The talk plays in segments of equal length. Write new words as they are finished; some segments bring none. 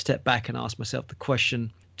step back and ask myself the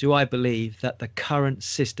question, do I believe that the current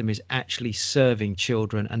system is actually serving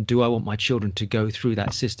children, and do I want my children to go through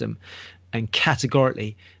that system? And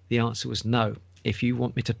categorically, the answer was no. If you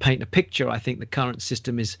want me to paint a picture, I think the current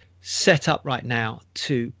system is set up right now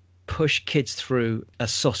to push kids through a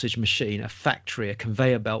sausage machine, a factory, a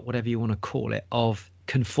conveyor belt, whatever you want to call it, of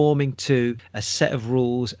conforming to a set of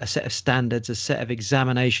rules, a set of standards, a set of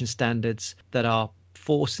examination standards that are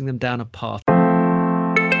forcing them down a path.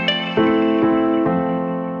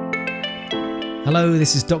 Hello,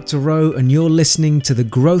 this is Dr. Rowe, and you're listening to the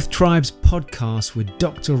Growth Tribes podcast with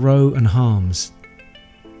Dr. Rowe and Harms.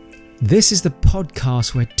 This is the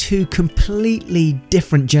podcast where two completely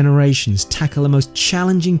different generations tackle the most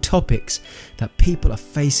challenging topics that people are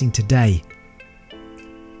facing today.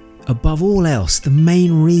 Above all else, the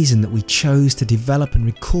main reason that we chose to develop and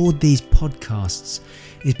record these podcasts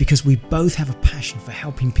is because we both have a passion for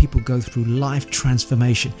helping people go through life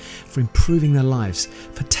transformation, for improving their lives,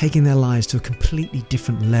 for taking their lives to a completely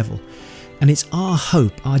different level. And it's our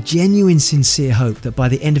hope, our genuine, sincere hope, that by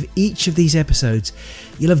the end of each of these episodes,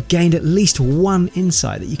 you'll have gained at least one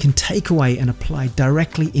insight that you can take away and apply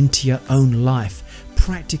directly into your own life.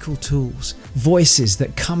 Practical tools, voices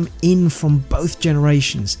that come in from both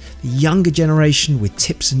generations, the younger generation with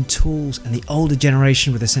tips and tools, and the older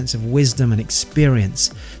generation with a sense of wisdom and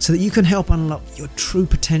experience, so that you can help unlock your true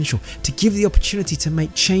potential, to give the opportunity to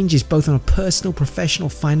make changes both on a personal, professional,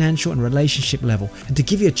 financial and relationship level, and to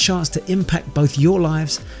give you a chance to impact both your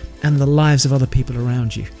lives and the lives of other people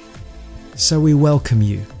around you. So we welcome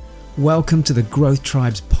you. Welcome to the Growth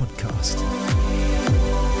Tribes podcast.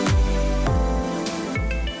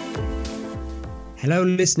 Hello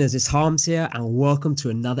listeners, it's Harms here and welcome to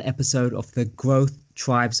another episode of the Growth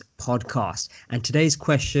Tribes podcast. And today's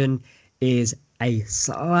question is a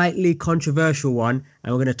slightly controversial one,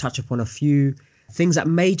 and we're going to touch upon a few things that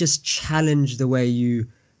may just challenge the way you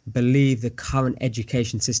believe the current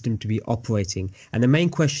education system to be operating. And the main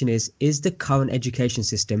question is the current education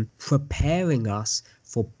system preparing us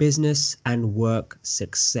for business and work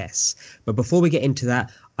success? But before we get into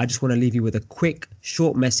that, I just want to leave you with a quick,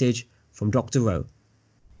 short message from Dr. Rowe.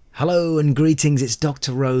 Hello and greetings, it's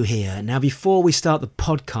Dr. Rowe here. Now, before we start the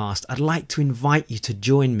podcast, I'd like to invite you to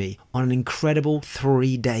join me on an incredible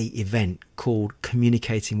 3-day event called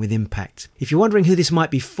Communicating with Impact. If you're wondering who this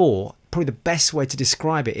might be for, probably the best way to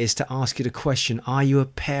describe it is to ask you the question, are you a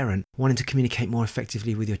parent wanting to communicate more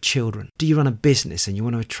effectively with your children? Do you run a business and you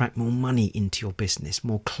want to attract more money into your business,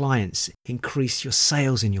 more clients, increase your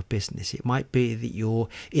sales in your business? It might be that you're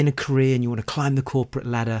in a career and you want to climb the corporate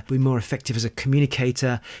ladder, be more effective as a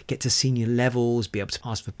communicator, get to senior levels, be able to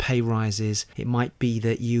ask for pay rises. It might be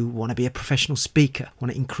that you want to be a professional speaker,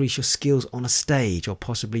 want to increase your skills on a stage, or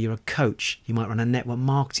possibly you're a coach. You might run a network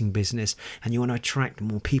marketing business and you want to attract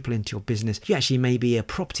more people into your business. You actually may be a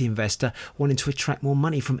property investor wanting to attract more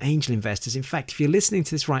money from angel investors. In fact, if you're listening to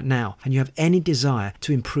this right now and you have any desire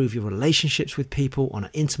to improve your relationships with people on an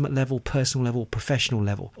intimate level, personal level, professional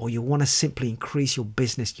level, or you want to simply increase your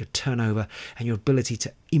business, your turnover, and your ability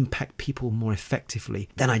to impact people more effectively,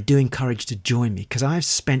 then I do encourage you to join me, because I've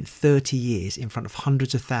spent 30 years in front of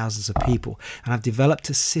hundreds of thousands of people, and I've developed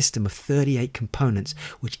a system of 38 components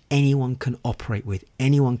which anyone can operate with,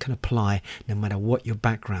 anyone can apply, no matter what your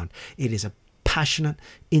background. It is a passionate,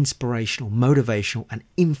 inspirational, motivational and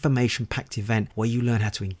information-packed event where you learn how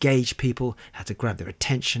to engage people, how to grab their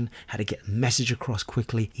attention, how to get a message across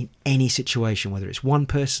quickly in any situation, whether it's one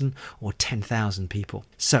person or 10,000 people.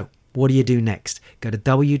 So what do you do next? Go to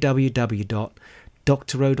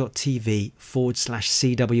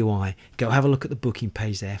www.drrowe.tv/CWI. Go have a look at the booking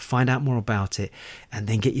page there, find out more about it, and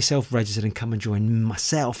then get yourself registered and come and join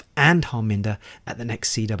myself and Harminder at the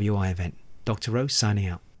next CWI event. Dr. Rowe signing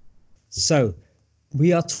out. So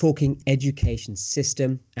we are talking education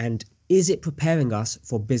system, and is it preparing us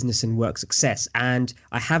for business and work success? And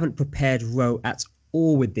I haven't prepared Rowe at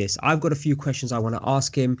all with this. I've got a few questions I want to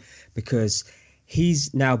ask him, because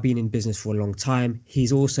he's now been in business for a long time.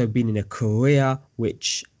 He's also been in a career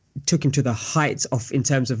which took him to the heights of, in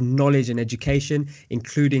terms of knowledge and education,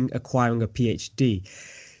 including acquiring a PhD.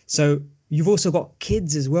 So you've also got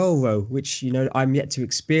kids as well, Rowe, which, you know, I'm yet to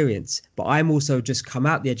experience. But I'm also just come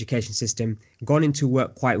out the education system, gone into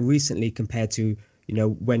work quite recently compared to, you know,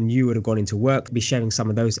 when you would have gone into work, be sharing some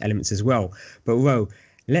of those elements as well. But Rowe,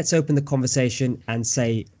 let's open the conversation and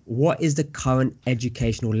say, what is the current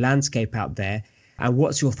educational landscape out there, and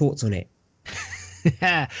what's your thoughts on it?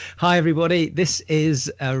 Hi, everybody. This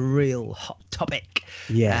is a real hot topic.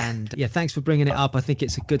 Yeah. And yeah, thanks for bringing it up. I think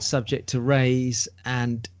it's a good subject to raise.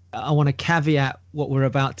 And I want to caveat what we're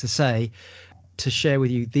about to say to share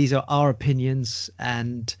with you, these are our opinions,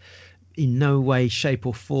 and in no way, shape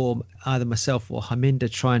or form, either myself or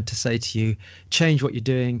Harminder trying to say to you, change what you're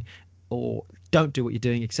doing or don't do what you're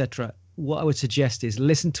doing, etc. What I would suggest is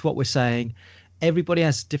listen to what we're saying. Everybody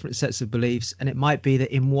has different sets of beliefs, and it might be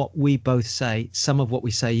that in what we both say, some of what we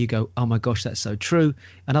say, you go, oh my gosh, that's so true.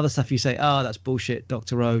 And other stuff you say, oh, that's bullshit,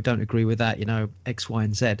 Dr. O, don't agree with that, X, Y,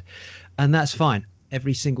 and Z. And that's fine.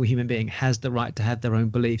 Every single human being has the right to have their own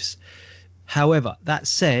beliefs. However, that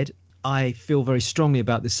said, I feel very strongly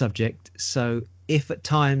about this subject. So if at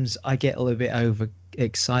times I get a little bit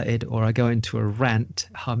overexcited or I go into a rant,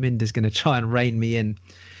 Harminder's going to try and rein me in,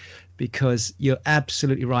 because you're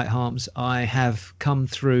absolutely right, Harms. I have come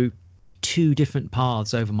through 2 different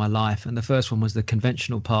paths over my life, and the first one was the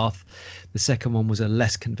conventional path. The second one was a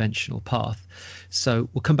less conventional path. So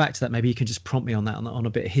we'll come back to that. Maybe you can just prompt me on that, on a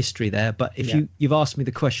bit of history there. But if you've asked me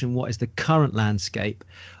the question, what is the current landscape?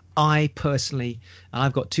 I personally, and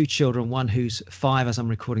I've got 2 children, one who's 5 as I'm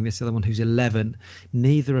recording this, the other one who's 11.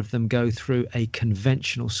 Neither of them go through a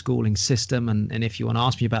conventional schooling system. And if you want to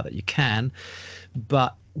ask me about that, you can.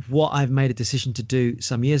 But what I've made a decision to do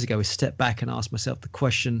some years ago is step back and ask myself the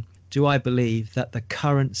question, do I believe that the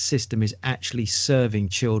current system is actually serving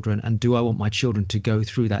children, and do I want my children to go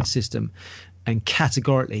through that system? And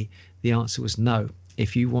categorically, the answer was no.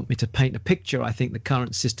 If you want me to paint a picture, I think the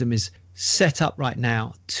current system is set up right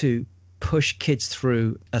now to push kids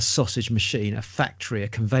through a sausage machine, a factory, a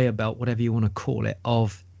conveyor belt, whatever you want to call it,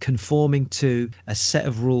 of conforming to a set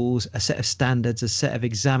of rules, a set of standards, a set of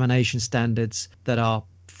examination standards that are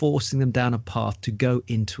forcing them down a path to go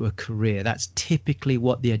into a career. That's typically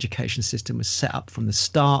what the education system was set up from the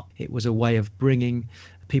start. It was a way of bringing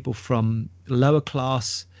people from lower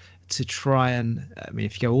class to try and,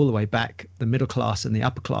 if you go all the way back, the middle class and the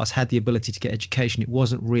upper class had the ability to get education. It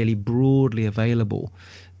wasn't really broadly available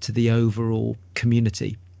to the overall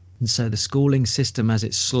community. And so the schooling system, as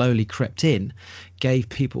it slowly crept in, gave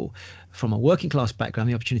people from a working class background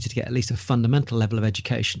the opportunity to get at least a fundamental level of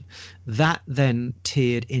education. That then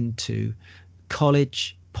tiered into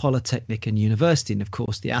college, polytechnic and university. And of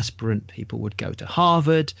course, the aspirant people would go to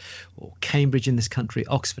Harvard or Cambridge in this country,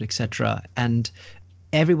 Oxford, etc. And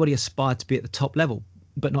everybody aspired to be at the top level,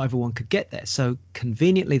 but not everyone could get there. So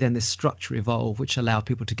conveniently, then this structure evolved, which allowed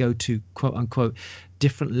people to go to, quote unquote,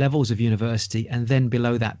 different levels of university, and then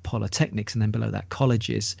below that polytechnics, and then below that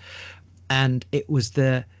colleges. And it was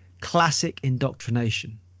the classic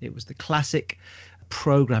indoctrination. It was the classic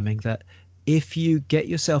programming that if you get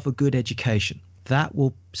yourself a good education, that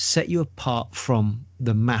will set you apart from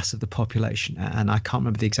the mass of the population. And I can't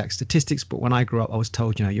remember the exact statistics, but when I grew up, I was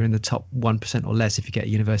told, you're in the top 1% or less if you get a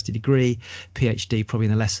university degree, PhD, probably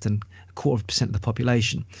in the less than 0.25% of the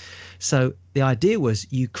population. So the idea was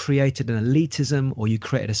you created an elitism, or you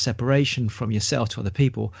created a separation from yourself to other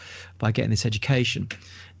people by getting this education.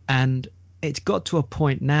 And it's got to a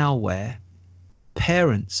point now where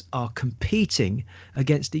parents are competing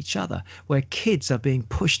against each other, where kids are being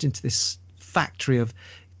pushed into this factory of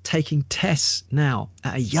taking tests now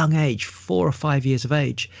at a young age, 4 or 5 years of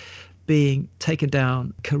age, being taken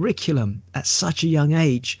down curriculum at such a young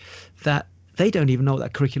age that they don't even know what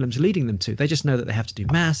that curriculum's leading them to. They just know that they have to do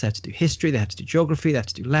maths, they have to do history, they have to do geography, they have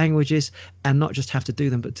to do languages, and not just have to do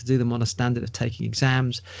them, but to do them on a standard of taking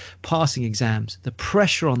exams, passing exams. The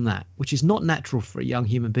pressure on that, which is not natural for a young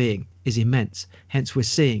human being, is immense. Hence, we're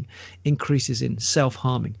seeing increases in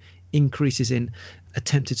self-harming, increases in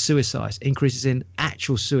attempted suicides, increases in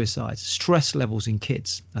actual suicides, stress levels in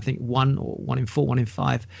kids. I think 1 in 4, 1 in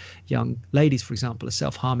 5 young ladies, for example, are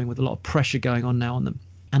self-harming with a lot of pressure going on now on them.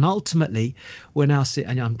 And ultimately, we're now seeing,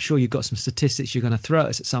 and I'm sure you've got some statistics you're going to throw at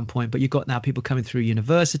us at some point, but you've got now people coming through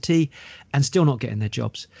university and still not getting their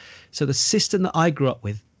jobs. So the system that I grew up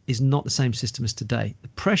with is not the same system as today. The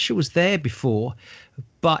pressure was there before,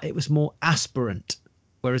 but it was more aspirant,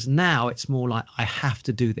 whereas now it's more like, I have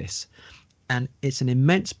to do this. And it's an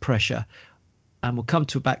immense pressure. And we'll come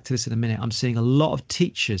back to this in a minute. I'm seeing a lot of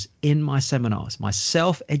teachers in my seminars, my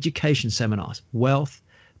self-education seminars, wealth,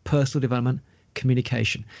 personal development,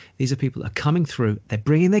 communication. These are people that are coming through, they're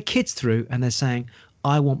bringing their kids through, and they're saying,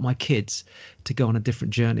 I want my kids to go on a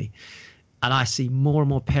different journey. And I see more and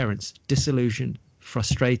more parents disillusioned,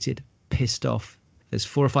 frustrated, pissed off. There's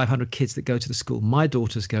 400 or 500 kids that go to the school my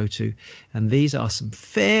daughters go to, and these are some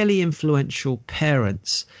fairly influential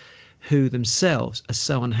parents who themselves are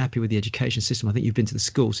so unhappy with the education system. I think you've been to the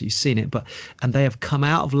school, so you've seen it, and they have come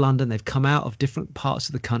out of London, they've come out of different parts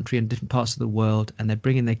of the country and different parts of the world, and they're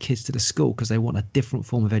bringing their kids to the school because they want a different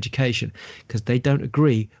form of education, because they don't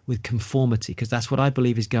agree with conformity, because that's what I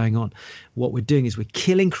believe is going on. What we're doing is we're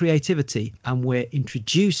killing creativity, and we're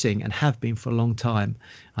introducing, and have been for a long time,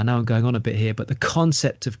 I know I'm going on a bit here, but the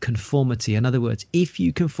concept of conformity. In other words, if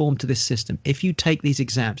you conform to this system, if you take these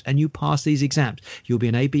exams and you pass these exams, you'll be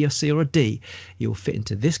an A, B, or C, or a D. You'll fit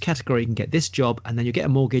into this category, you can get this job, and then you get a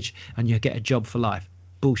mortgage and you get a job for life.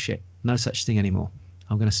 Bullshit. No such thing anymore.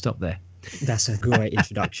 I'm going to stop there. That's a great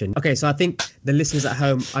introduction. Okay, so I think the listeners at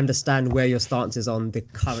home understand where your stance is on the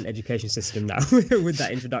current education system now with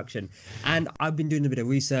that introduction. And I've been doing a bit of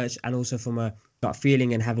research, and also from a gut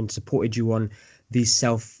feeling, and having supported you on these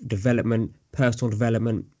self-development, personal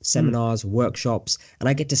development seminars, workshops, and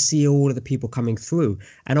I get to see all of the people coming through.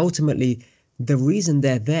 And ultimately, the reason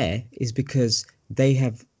they're there is because they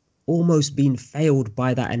have almost been failed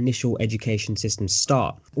by that initial education system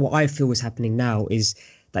start. What I feel is happening now is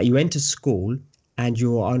that you enter school and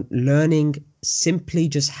you're learning simply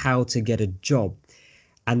just how to get a job.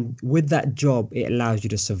 And with that job, it allows you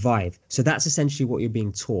to survive. So that's essentially what you're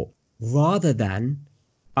being taught, rather than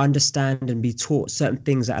understand and be taught certain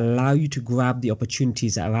things that allow you to grab the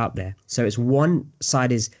opportunities that are out there. So it's one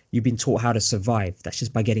side is you've been taught how to survive. That's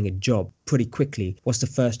just by getting a job pretty quickly. What's the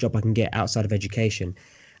first job I can get outside of education?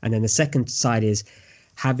 And then the second side is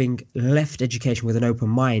having left education with an open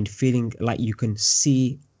mind, feeling like you can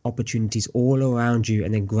see opportunities all around you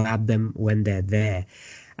and then grab them when they're there.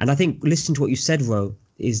 And I think listening to what you said, Ro,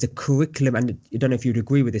 is the curriculum, and I don't know if you'd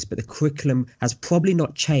agree with this, but the curriculum has probably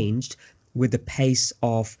not changed with the pace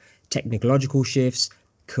of technological shifts,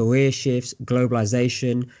 career shifts,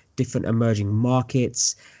 globalization, different emerging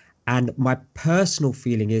markets. And my personal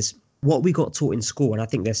feeling is what we got taught in school, and I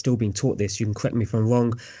think they're still being taught this, you can correct me if I'm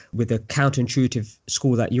wrong, with the counterintuitive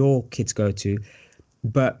school that your kids go to,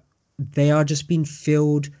 but they are just being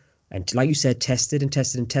filled and, like you said, tested and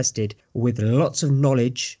tested and tested with lots of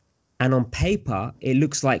knowledge. And on paper, it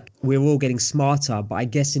looks like we're all getting smarter, but I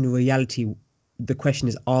guess in reality, the question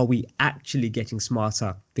is, are we actually getting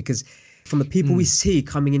smarter? Because from the people we see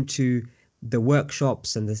coming into the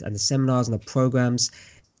workshops and the seminars and the programs,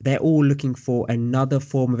 they're all looking for another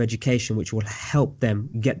form of education which will help them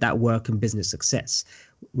get that work and business success.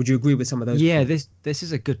 Would you agree with some of those? Yeah, points? This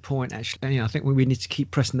is a good point, actually. I think we need to keep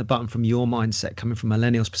pressing the button from your mindset, coming from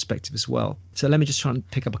millennials' perspective as well. So let me just try and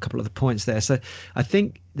pick up a couple of the points there. So I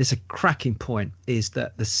think there's a cracking point is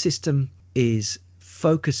that the system is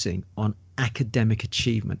focusing on academic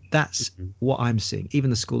achievement. That's what I'm seeing, even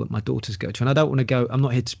the school that my daughters go to. And I don't want to go, I'm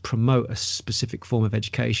not here to promote a specific form of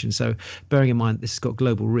education. So bearing in mind this has got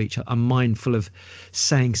global reach, I'm mindful of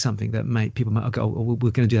saying something that people might go, oh, we're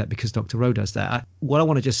going to do that because Dr. Ro does that. What I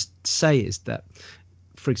want to just say is that,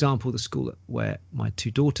 for example, the school where my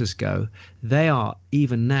two daughters go, they are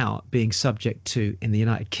even now being subject to, in the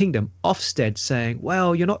United Kingdom, Ofsted saying,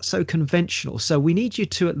 well, you're not so conventional, so we need you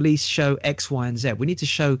to at least show X, Y, and Z. We need to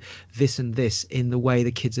show this and this in the way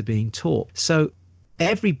the kids are being taught. So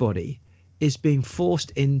everybody is being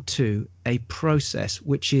forced into a process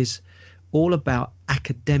which is all about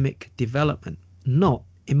academic development, not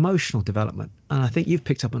emotional development. And I think you've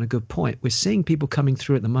picked up on a good point. We're seeing people coming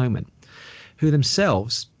through at the moment who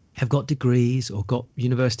themselves have got degrees or got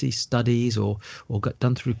university studies or got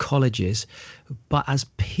done through colleges, but as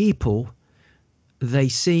people, they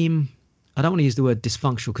seem, I don't want to use the word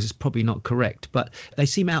dysfunctional because it's probably not correct, but they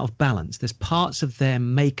seem out of balance. There's parts of their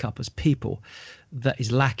makeup as people that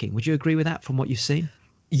is lacking. Would you agree with that from what you've seen?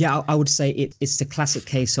 Yeah, I would say it's the classic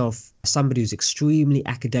case of somebody who's extremely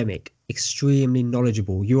academic, extremely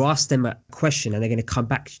knowledgeable. You ask them a question and they're going to come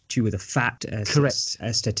back to you with a fact, correct,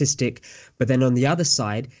 a statistic. But then on the other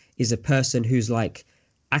side is a person who's like,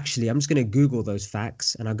 actually, I'm just going to Google those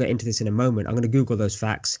facts, and I'll get into this in a moment. I'm going to Google those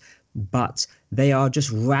facts, but they are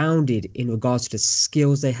just rounded in regards to the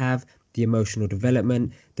skills they have, the emotional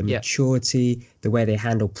development, the maturity, the way they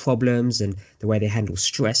handle problems and the way they handle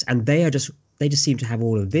stress. And they just seem to have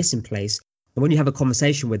all of this in place. And when you have a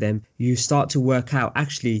conversation with them, you start to work out,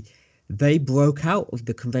 actually, they broke out of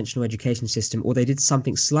the conventional education system, or they did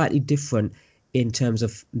something slightly different in terms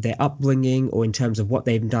of their upbringing or in terms of what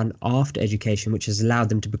they've done after education, which has allowed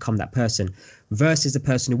them to become that person, versus the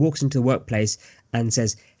person who walks into the workplace and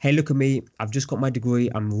says, hey, look at me, I've just got my degree,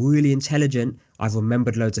 I'm really intelligent, I've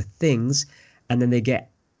remembered loads of things. And then they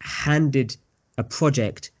get handed a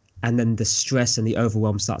project, and then the stress and the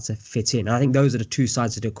overwhelm starts to fit in. And I think those are the two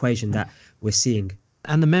sides of the equation that we're seeing.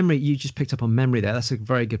 And the memory, you just picked up on memory there. That's a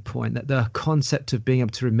very good point, that the concept of being able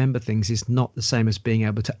to remember things is not the same as being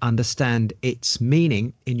able to understand its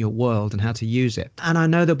meaning in your world and how to use it. And I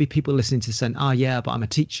know there'll be people listening to saying, oh, yeah, but I'm a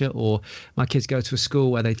teacher, or my kids go to a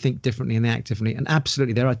school where they think differently and they act differently. And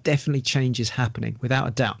absolutely, there are definitely changes happening, without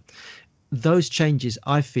a doubt. Those changes,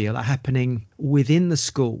 I feel, are happening within the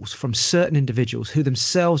schools from certain individuals who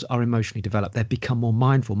themselves are emotionally developed. They've become more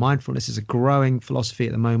mindful. Mindfulness is a growing philosophy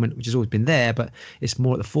at the moment, which has always been there, but it's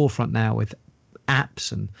more at the forefront now with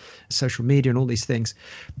apps and social media and all these things.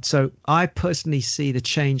 So I personally see the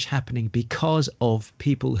change happening because of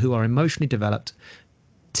people who are emotionally developed,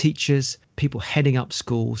 teachers, people heading up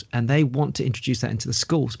schools, and they want to introduce that into the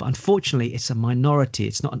schools. But unfortunately, it's a minority.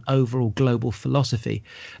 It's not an overall global philosophy.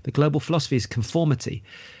 The global philosophy is conformity.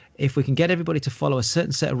 If we can get everybody to follow a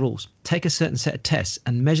certain set of rules, take a certain set of tests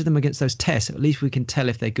and measure them against those tests, at least we can tell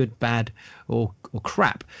if they're good, bad, or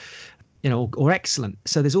crap, or excellent.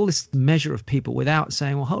 So there's all this measure of people without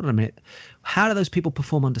saying, well, hold on a minute. How do those people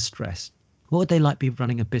perform under stress? What would they like be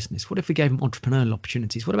running a business? What if we gave them entrepreneurial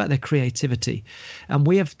opportunities? What about their creativity? And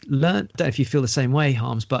we have learned, I don't know if you feel the same way,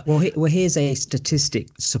 Harms, but... Well, here's a statistic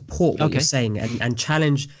support what you're saying and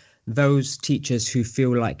challenge those teachers who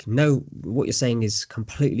feel like, no, what you're saying is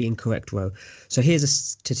completely incorrect, Ro. So here's a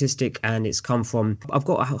statistic, and it's come from, I've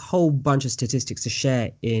got a whole bunch of statistics to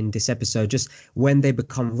share in this episode, just when they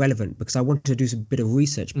become relevant, because I wanted to do some bit of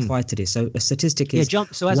research prior to this. So a statistic is...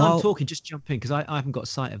 So as I'm talking, just jump in, because I haven't got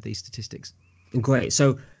sight of these statistics. Great.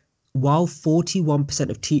 So while 41%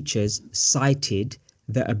 of teachers cited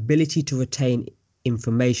the ability to retain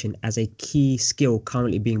information as a key skill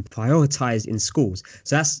currently being prioritized in schools.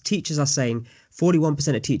 So that's teachers are saying,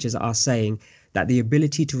 41% of teachers are saying that the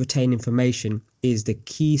ability to retain information is the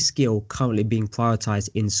key skill currently being prioritized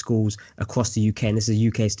in schools across the UK. And this is a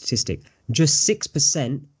UK statistic. Just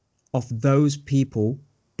 6% of those people,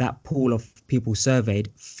 that pool of people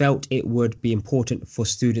surveyed, felt it would be important for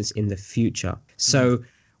students in the future. So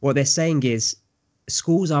what they're saying is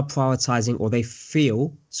schools are prioritizing, or they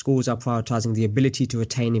feel schools are prioritizing the ability to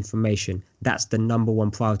retain information. That's the number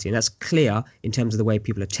one priority. And that's clear in terms of the way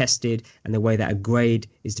people are tested and the way that a grade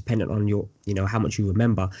is dependent on your, how much you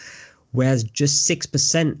remember. Whereas just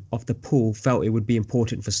 6% of the pool felt it would be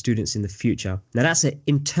important for students in the future. Now that's an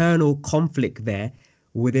internal conflict there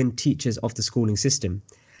within teachers of the schooling system.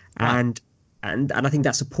 Right. And I think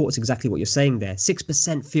that supports exactly what you're saying there.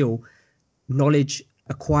 6% feel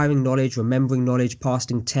acquiring knowledge, remembering knowledge,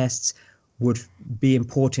 passing tests would be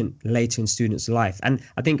important later in students' life. And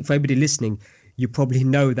I think for everybody listening, you probably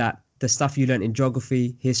know that the stuff you learn in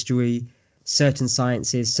geography, history, certain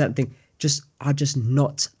sciences, certain things are just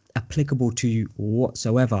not applicable to you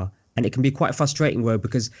whatsoever. And it can be quite frustrating,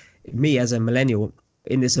 because me as a millennial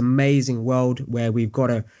in this amazing world where we've got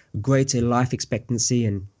a greater life expectancy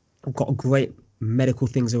and got great medical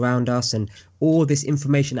things around us and all this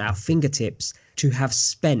information at our fingertips, to have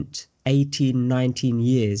spent 18, 19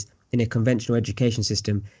 years in a conventional education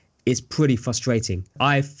system is pretty frustrating.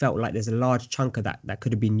 I felt like there's a large chunk of that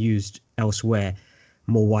could have been used elsewhere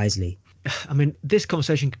more wisely. I mean, this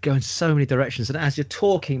conversation could go in so many directions. And as you're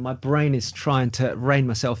talking, my brain is trying to rein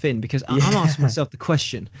myself in, because I'm asking myself the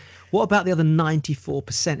question, what about the other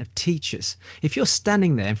 94% of teachers? If you're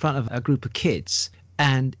standing there in front of a group of kids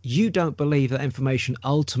and you don't believe that information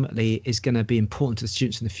ultimately is going to be important to the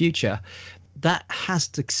students in the future, that has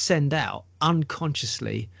to send out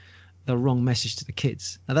unconsciously the wrong message to the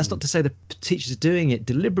kids. Now, that's not to say the teachers are doing it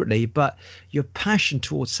deliberately, but your passion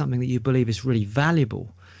towards something that you believe is really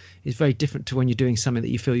valuable is very different to when you're doing something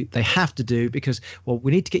that you feel they have to do because, well,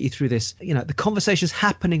 we need to get you through this. The conversation's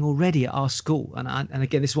happening already at our school. And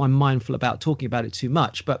again, this is why I'm mindful about talking about it too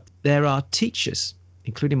much. But there are teachers,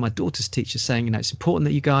 including my daughter's teacher, saying, it's important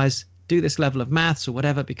that you guys do this level of maths or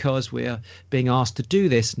whatever because we're being asked to do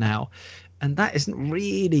this now. And that isn't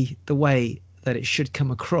really the way that it should come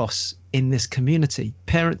across in this community.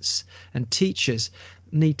 Parents and teachers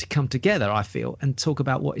need to come together, I feel, and talk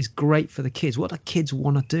about what is great for the kids, what the kids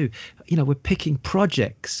want to do. We're picking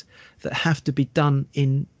projects that have to be done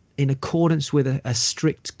in accordance with a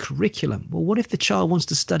strict curriculum. Well, what if the child wants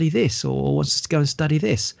to study this or wants to go and study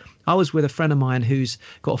this? I was with a friend of mine who's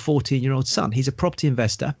got a 14-year-old son. He's a property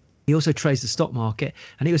investor. He also trades the stock market.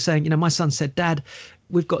 And he was saying, my son said, Dad,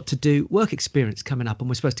 we've got to do work experience coming up and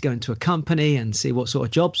we're supposed to go into a company and see what sort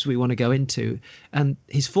of jobs we want to go into. And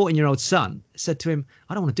his 14-year-old son said to him,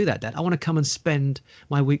 I don't want to do that, Dad. I want to come and spend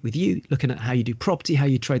my week with you looking at how you do property, how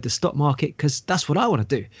you trade the stock market, because that's what I want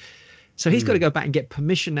to do. So he's got to go back and get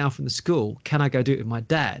permission now from the school. Can I go do it with my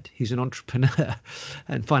dad, who's an entrepreneur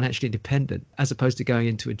and financially independent, as opposed to going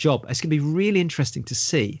into a job? It's going to be really interesting to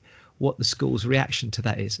see what the school's reaction to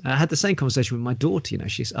that is. And I had the same conversation with my daughter.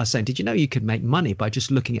 I was saying, did you know you could make money by just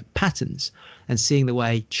looking at patterns and seeing the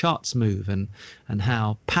way charts move and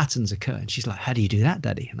how patterns occur? And she's like, how do you do that,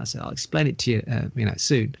 Daddy? And I said, I'll explain it to you,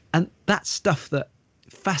 soon. And that's stuff that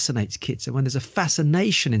fascinates kids. And when there's a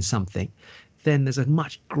fascination in something, then there's a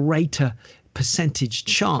much greater percentage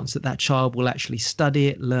chance that child will actually study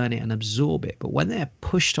it, learn it, and absorb it. But when they're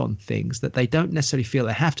pushed on things that they don't necessarily feel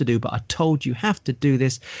they have to do, but are told you have to do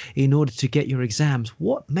this in order to get your exams,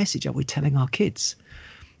 what message are we telling our kids?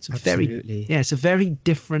 It's a very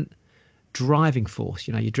different driving force.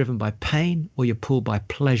 You're driven by pain or you're pulled by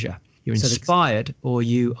pleasure. You're inspired or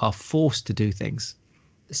you are forced to do things.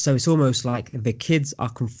 So it's almost like the kids are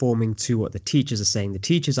conforming to what the teachers are saying. The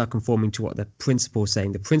teachers are conforming to what the principal is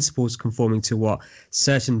saying. The principal's conforming to what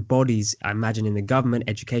certain bodies, I imagine in the government,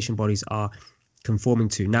 education bodies are conforming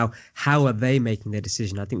to. Now, how are they making their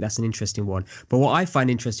decision? I think that's an interesting one. But what I find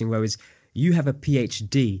interesting, Ro, is you have a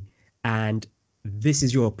PhD and this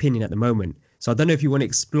is your opinion at the moment. So I don't know if you want to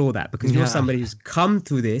explore that, because you're somebody who's come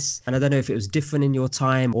through this, and I don't know if it was different in your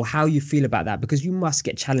time or how you feel about that, because you must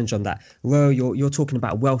get challenged on that. Ro, you're talking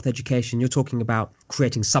about wealth education, you're talking about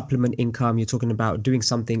creating supplement income, you're talking about doing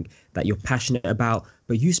something that you're passionate about,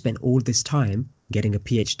 but you spent all this time getting a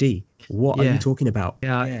PhD. What are you talking about?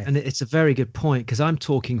 Yeah, and it's a very good point, because I'm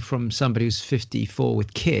talking from somebody who's 54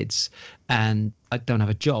 with kids and I don't have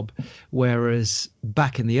a job, whereas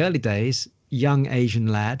back in the early days, young Asian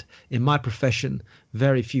lad in my profession,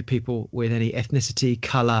 very few people with any ethnicity,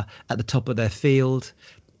 color at the top of their field.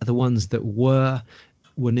 The ones that were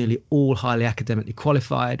nearly all highly academically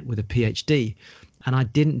qualified with a PhD. And I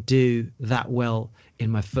didn't do that well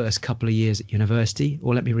in my first couple of years at university.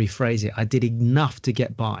 Or let me rephrase it. I did enough to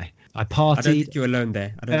get by. I partied. I don't think you're alone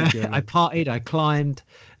there. I partied. I climbed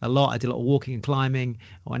a lot. I did a lot of walking and climbing.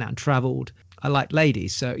 I went out and traveled. I like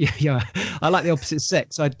ladies, so I like the opposite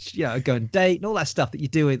sex. So I'd go and date and all that stuff that you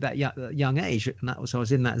do at that young age, and I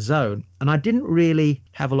was in that zone. And I didn't really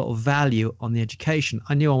have a lot of value on the education.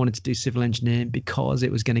 I knew I wanted to do civil engineering because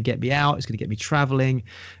it was going to get me out, it's going to get me traveling,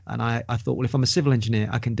 and I thought, well, if I'm a civil engineer,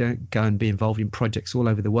 I can go and be involved in projects all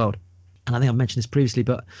over the world. And I think I mentioned this previously,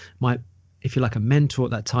 but if you like, a mentor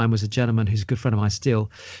at that time was a gentleman who's a good friend of mine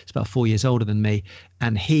still. He's about 4 years older than me,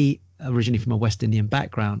 and he, originally from a West Indian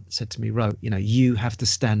background, said to me, Ro, you have to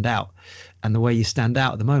stand out. And the way you stand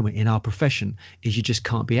out at the moment in our profession is you just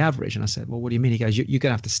can't be average. And I said, well, what do you mean? He goes, you're going to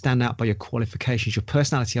have to stand out by your qualifications. Your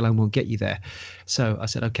personality alone won't get you there. So I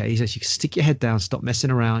said, okay. He says, you stick your head down, stop messing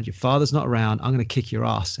around. Your father's not around. I'm going to kick your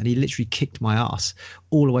ass. And he literally kicked my ass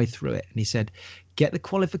all the way through it. And he said, get the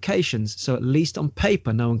qualifications. So at least on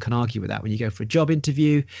paper, no one can argue with that. When you go for a job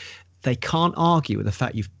interview, they can't argue with the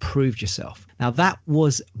fact you've proved yourself. Now, that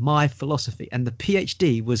was my philosophy. And the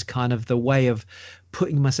PhD was kind of the way of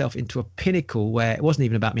putting myself into a pinnacle where it wasn't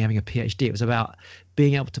even about me having a PhD. It was about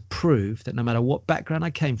being able to prove that no matter what background I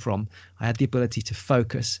came from, I had the ability to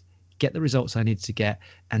focus, get the results I needed to get,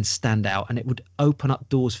 and stand out. And it would open up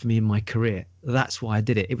doors for me in my career. That's why I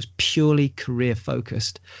did it. It was purely career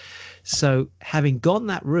focused. So having gone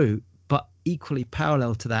that route, but equally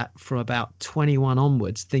parallel to that from about 21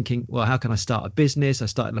 onwards, thinking, well, how can I start a business? I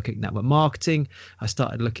started looking at network marketing. I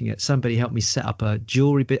started looking at somebody helped me set up a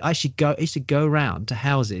jewelry bit. I used to go around to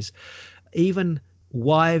houses, even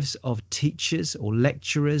wives of teachers or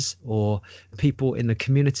lecturers or people in the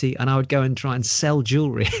community, and I would go and try and sell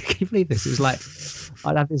jewelry. Can you believe this? It was like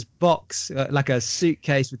I'd have this box, like a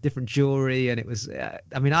suitcase with different jewelry, and it was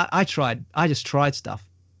I just tried stuff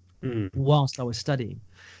whilst I was studying.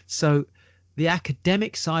 So the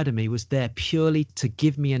academic side of me was there purely to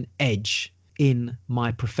give me an edge in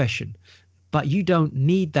my profession. But you don't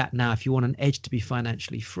need that now if you want an edge to be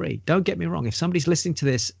financially free. Don't get me wrong. If somebody's listening to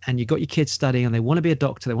this and you've got your kids studying and they want to be a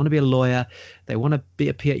doctor, they want to be a lawyer, they want to be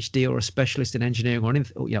a PhD or a specialist in engineering or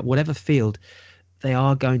anything, whatever field, they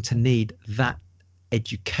are going to need that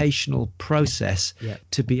educational process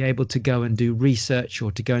to be able to go and do research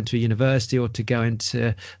or to go into a university or to go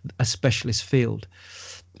into a specialist field.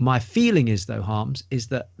 My feeling is, though, Harms, is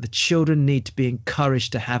that the children need to be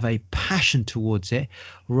encouraged to have a passion towards it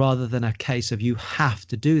rather than a case of you have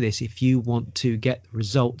to do this if you want to get the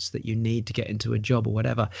results that you need to get into a job or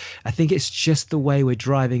whatever. I think it's just the way we're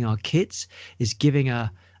driving our kids is giving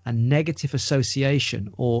a negative association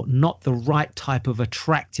or not the right type of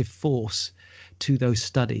attractive force to those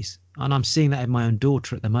studies. And I'm seeing that in my own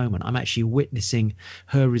daughter at the moment. I'm actually witnessing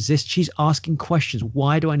her resist. She's asking questions.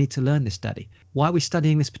 Why do I need to learn this, Daddy? Why are we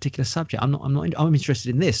studying this particular subject? I'm interested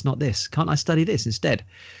in this, not this. Can't I study this instead?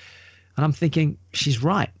 And I'm thinking, she's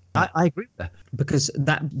right. I agree with that. Because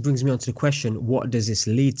that brings me on to the question, what does this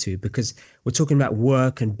lead to? Because we're talking about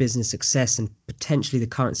work and business success and potentially the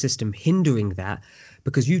current system hindering that.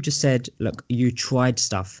 Because you just said, look, you tried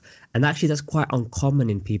stuff. And actually, that's quite uncommon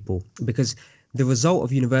in people, because the result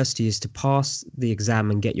of university is to pass the exam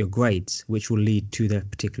and get your grades, which will lead to the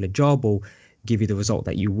particular job or give you the result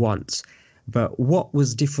that you want. But what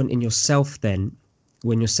was different in yourself then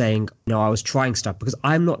when you're saying, no, I was trying stuff? Because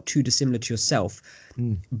I'm not too dissimilar to yourself.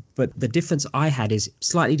 But the difference I had is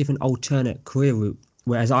slightly different alternate career route,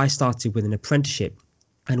 whereas I started with an apprenticeship.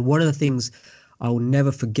 And one of the things I will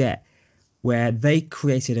never forget, where they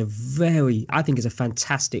created a very, I think is a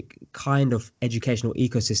fantastic kind of educational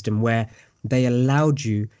ecosystem where they allowed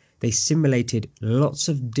you, they simulated lots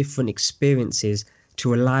of different experiences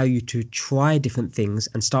to allow you to try different things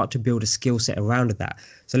and start to build a skill set around that.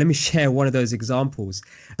 So let me share one of those examples.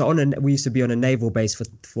 So we used to be on a naval base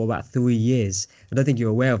for about 3 years. I don't think you're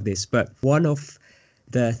aware of this, but one of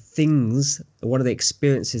the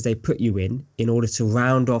experiences they put you in order to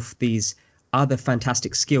round off these other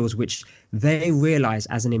fantastic skills, which they realized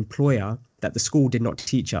as an employer that the school did not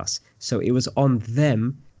teach us. So it was on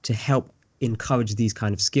them to help encourage these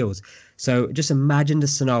kind of skills. So just imagine the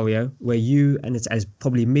scenario where you, and it's as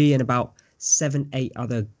probably me and about 7-8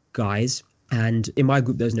 other guys, and in my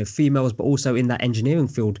group there's no females, but also in that engineering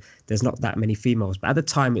field there's not that many females, but at the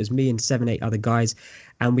time it was me and 7-8 other guys,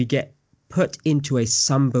 and we get put into a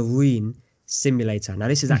submarine simulator. Now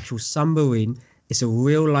this is actual submarine. It's a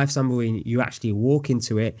real life submarine. You actually walk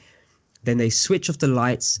into it, then they switch off the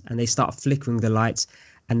lights and they start flickering the lights,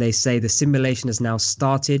 and they say the simulation has now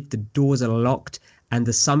started, the doors are locked, and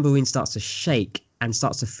the submarine starts to shake and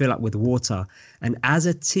starts to fill up with water. And as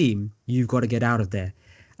a team, you've got to get out of there.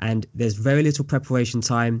 And there's very little preparation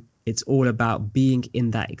time. It's all about being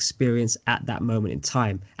in that experience at that moment in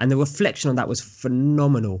time. And the reflection on that was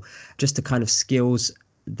phenomenal, just the kind of skills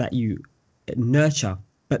that you nurture.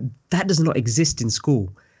 But that does not exist in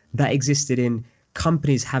school. That existed in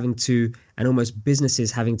companies having to, and almost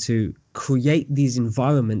businesses having to create these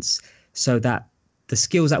environments so that the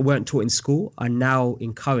skills that weren't taught in school are now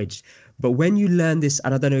encouraged. But when you learn this,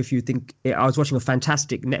 and I don't know if you think, I was watching a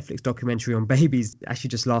fantastic Netflix documentary on babies actually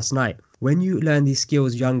just last night. When you learn these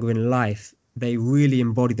skills younger in life, they really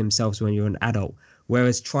embody themselves when you're an adult.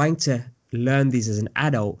 Whereas trying to learn these as an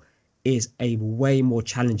adult is a way more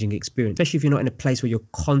challenging experience, especially if you're not in a place where you're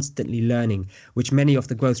constantly learning, which many of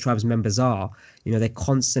the Growth Tribes members are. You know, they're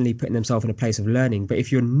constantly putting themselves in a place of learning. But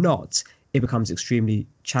if you're not, it becomes extremely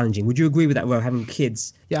challenging. Would you agree with that, Ro, having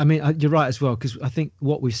kids? Yeah, I mean, you're right as well, because I think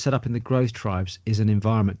what we've set up in the Growth Tribes is an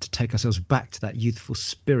environment to take ourselves back to that youthful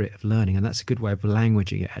spirit of learning. And that's a good way of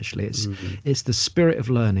languaging it, actually. It's the spirit of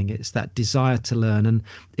learning. It's that desire to learn. And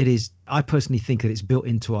it is, I personally think that it's built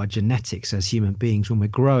into our genetics as human beings. When we're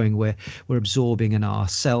growing, we're absorbing, and our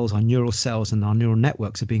cells, our neural cells and our neural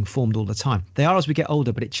networks are being formed all the time. They are as we get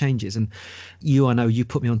older, but it changes. And I know you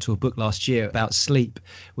put me onto a book last year about sleep,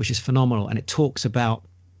 which is phenomenal. And it talks about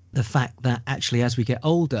the fact that actually as we get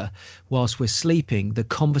older, whilst we're sleeping, the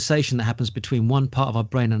conversation that happens between one part of our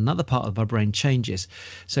brain and another part of our brain changes.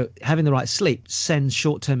 So having the right sleep sends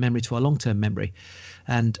short-term memory to our long-term memory.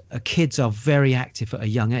 And kids are very active at a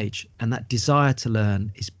young age, and that desire to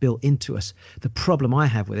learn is built into us. The problem I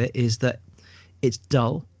have with it is that it's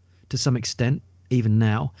dull to some extent, even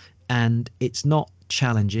now, and it's not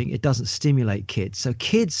challenging. It doesn't stimulate kids. So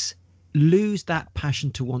kids lose that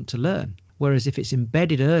passion to want to learn. Whereas if it's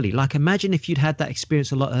embedded early, like imagine if you'd had that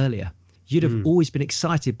experience a lot earlier, you'd have always been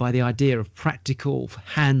excited by the idea of practical,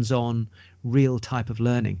 hands-on, real type of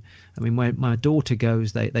learning. I mean, when my daughter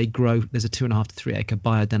goes, they grow, there's a 2.5 to 3 acre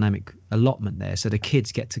biodynamic allotment there. So the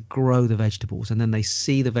kids get to grow the vegetables, and then they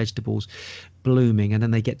see the vegetables blooming, and then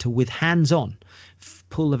they get to, with hands-on,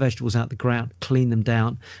 pull the vegetables out the ground, clean them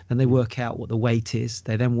down, then they work out what the weight is.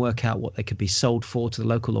 They then work out what they could be sold for to the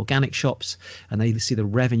local organic shops, and they see the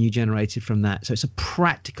revenue generated from that. So it's a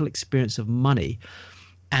practical experience of money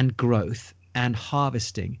and growth and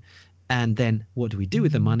harvesting. And then what do we do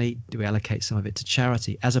with the money? Do we allocate some of it to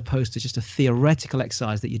charity, as opposed to just a theoretical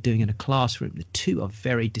exercise that you're doing in a classroom? The two are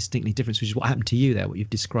very distinctly different, which is what happened to you there, what you've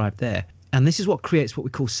described there. And this is what creates what we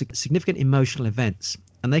call significant emotional events.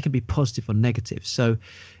 And they can be positive or negative. So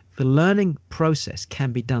the learning process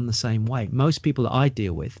can be done the same way. Most people that I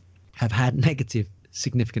deal with have had negative,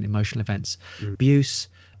 significant emotional events, abuse,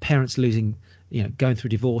 parents losing, going through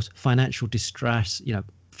divorce, financial distress,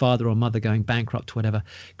 father or mother going bankrupt, whatever,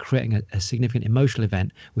 creating a significant emotional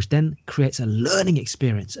event, which then creates a learning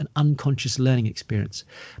experience, an unconscious learning experience.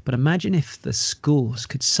 But imagine if the schools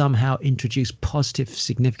could somehow introduce positive,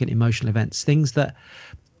 significant emotional events, things that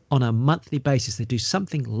on a monthly basis, they do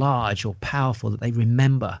something large or powerful that they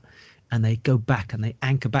remember, and they go back and they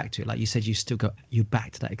anchor back to it. Like you said, you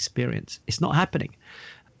back to that experience. It's not happening.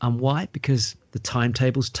 And why? Because the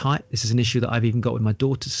timetable's tight. This is an issue that I've even got with my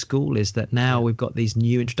daughter's school, is that now we've got these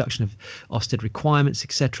new introduction of Ofsted requirements,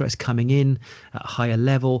 etc. It's coming in at a higher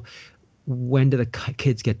level. When do the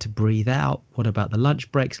kids get to breathe out? What about the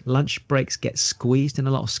lunch breaks? Lunch breaks get squeezed in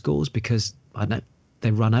a lot of schools because, I don't know,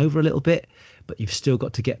 they run over a little bit, but you've still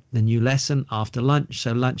got to get the new lesson after lunch.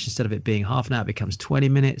 So lunch, instead of it being half an hour, becomes 20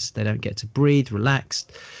 minutes. They don't get to breathe, relax,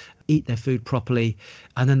 eat their food properly.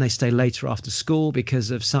 And then they stay later after school because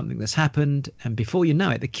of something that's happened. And before you know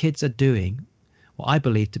it, the kids are doing what I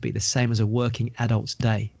believe to be the same as a working adult's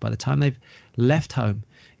day. By the time they've left home,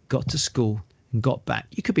 got to school and got back,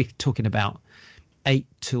 you could be talking about 8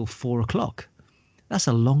 till 4 o'clock. That's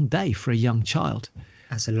a long day for a young child.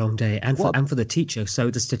 That's a long day, and for the teacher.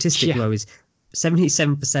 So the statistic, Ro, is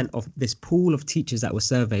 77% of this pool of teachers that were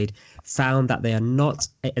surveyed found that they are not,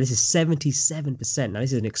 and this is 77%, now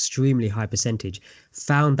this is an extremely high percentage,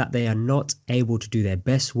 found that they are not able to do their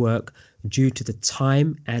best work due to the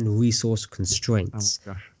time and resource constraints. Oh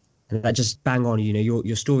my gosh. And that just bang on,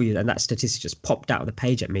 your story, and that statistic just popped out of the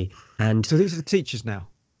page at me. And so these are the teachers now?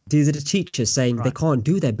 These are the teachers saying they can't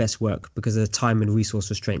do their best work because of the time and resource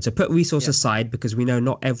restraint. So put resource aside, because we know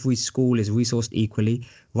not every school is resourced equally,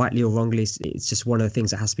 rightly or wrongly. It's just one of the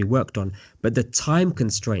things that has to be worked on. But the time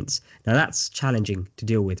constraints, now that's challenging to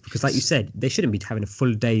deal with, because like you said, they shouldn't be having a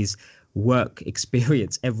full day's work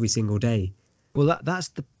experience every single day. Well, that's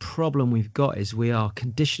the problem we've got, is we are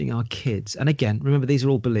conditioning our kids. And again, remember, these are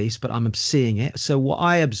all beliefs, but I'm seeing it. So what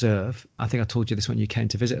I observe, I think I told you this when you came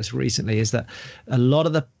to visit us recently, is that a lot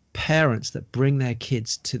of the parents that bring their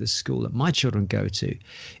kids to the school that my children go to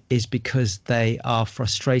is because they are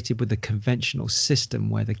frustrated with the conventional system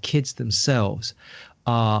where the kids themselves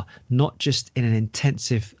are not just in an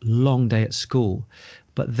intensive long day at school,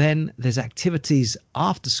 but then there's activities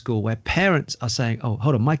after school where parents are saying, oh,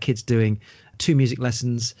 hold on, my kid's doing 2 music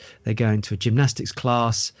lessons, they're going to a gymnastics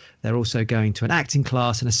class, they're also going to an acting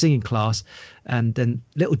class and a singing class. And then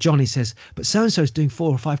little Johnny says, but so-and-so is doing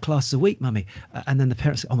 4 or 5 classes a week, mummy. And then the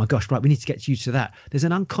parents say, oh my gosh, right, we need to get you to that. There's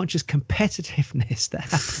an unconscious competitiveness that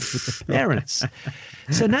happens with the parents.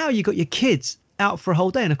 So now you've got your kids out for a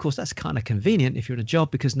whole day. And of course, that's kind of convenient if you're in a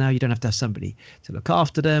job, because now you don't have to have somebody to look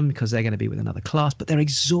after them because they're going to be with another class. But they're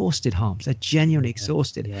exhausted, Harms. They're genuinely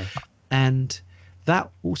exhausted. Yeah. And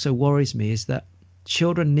that also worries me, is that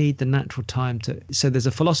children need the natural time to. So there's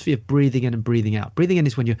a philosophy of breathing in and breathing out. Breathing in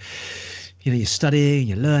is when you're studying,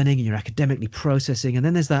 you're learning, and you're academically processing. And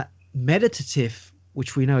then there's that meditative,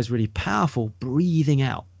 which we know is really powerful, breathing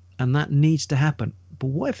out. And that needs to happen. But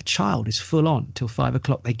what if a child is full on till 5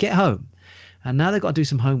 o'clock? They get home and now they've got to do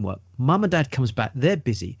some homework. Mum and dad comes back, they're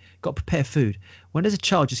busy, got to prepare food. When does a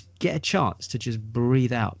child just get a chance to just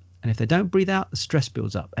breathe out? And if they don't breathe out, the stress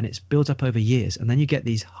builds up, and it's built up over years. And then you get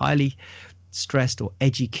these highly stressed or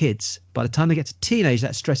edgy kids. By the time they get to teenage,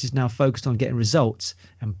 that stress is now focused on getting results.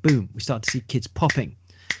 And boom, we start to see kids popping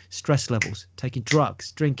stress levels, taking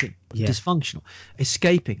drugs, drinking, dysfunctional,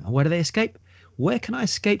 escaping. And where do they escape? Where can I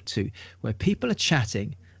escape to? Where people are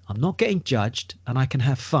chatting, I'm not getting judged, and I can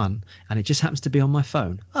have fun, and it just happens to be on my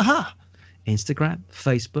phone. Aha! Instagram,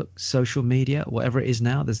 Facebook, social media, whatever it is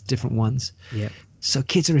now, there's different ones. Yeah. So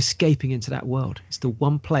kids are escaping into that world. It's the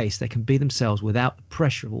one place they can be themselves without the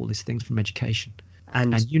pressure of all these things from education.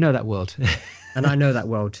 And you know that world. And I know that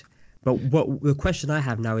world. But what the question I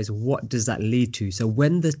have now is, what does that lead to? So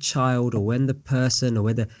when the child, or when the person, or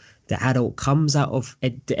when the adult comes out of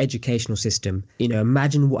the educational system,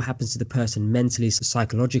 imagine what happens to the person mentally,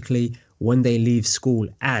 psychologically, when they leave school.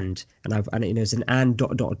 And it's an and ...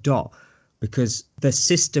 Because the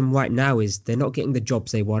system right now is they're not getting the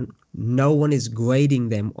jobs they want. No one is grading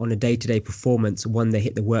them on a day-to-day performance when they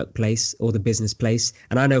hit the workplace or the business place.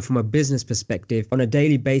 And I know from a business perspective, on a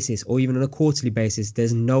daily basis or even on a quarterly basis,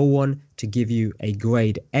 there's no one to give you a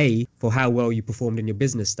grade A for how well you performed in your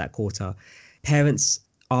business that quarter. Parents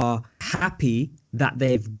are happy that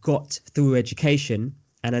they've got through education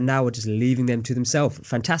and are now just leaving them to themselves.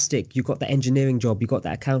 Fantastic. You got the engineering job. You got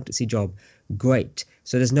that accountancy job. Great.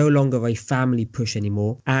 So there's no longer a family push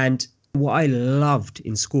anymore. And what I loved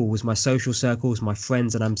in school was my social circles, my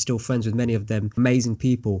friends, and I'm still friends with many of them, amazing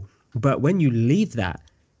people. But when you leave that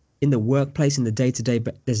in the workplace, in the day-to-day,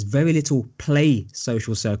 but there's very little play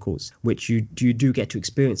social circles, which you do get to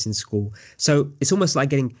experience in school. So it's almost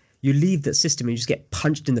like you leave that system and you just get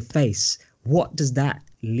punched in the face. What does that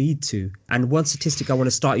lead to? And one statistic I want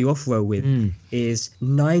to start you off, Ro, with is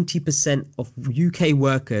 90% of UK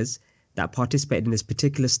workers that participated in this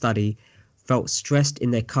particular study felt stressed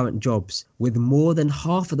in their current jobs, with more than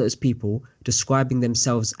half of those people describing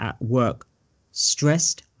themselves at work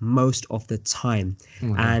stressed most of the time.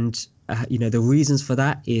 And the reasons for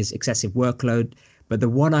that is excessive workload, but the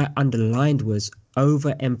one I underlined was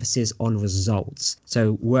overemphasis on results.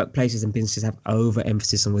 So workplaces and businesses have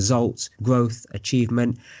overemphasis on results, growth,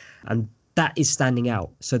 achievement, and that is standing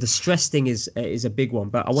out. So the stress thing is a big one,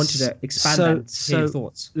 but I wanted to expand that and hear your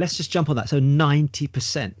thoughts. Let's just jump on that. So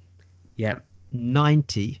 90%. Yeah.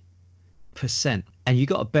 90%. And you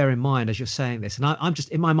got to bear in mind as you're saying this, and I'm just,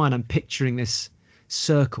 in my mind, I'm picturing this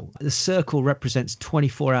circle. The circle represents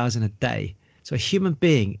 24 hours in a day. So a human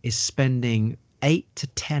being is spending 8 to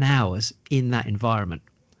 10 hours in that environment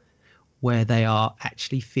where they are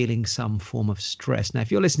actually feeling some form of stress. Now,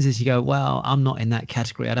 if you're listening to this, you go, well, I'm not in that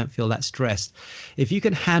category. I don't feel that stressed. If you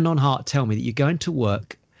can hand on heart tell me that you're going to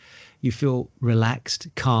work, you feel relaxed,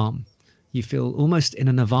 calm, you feel almost in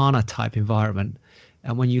a nirvana type environment.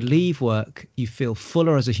 And when you leave work, you feel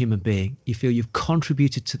fuller as a human being. You feel you've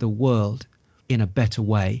contributed to the world in a better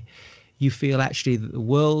way. You feel actually that the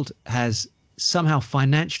world has somehow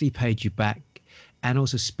financially paid you back and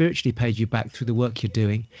also spiritually paid you back through the work you're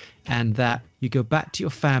doing, and that you go back to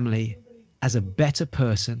your family as a better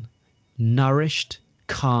person, nourished,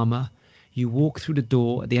 calmer. You walk through the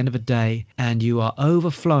door at the end of a day and you are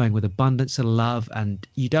overflowing with abundance of love, and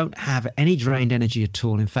you don't have any drained energy at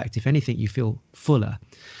all. In fact, if anything, you feel fuller,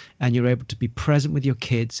 and you're able to be present with your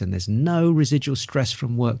kids, and there's no residual stress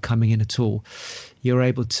from work coming in at all. You're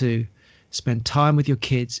able to spend time with your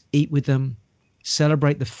kids, eat with them,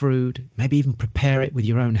 celebrate the food, maybe even prepare it with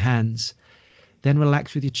your own hands, then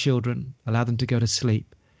relax with your children, allow them to go to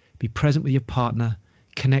sleep, be present with your partner,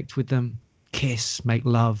 connect with them, kiss, make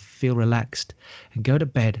love, feel relaxed, and go to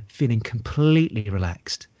bed feeling completely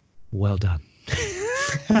relaxed. Well done.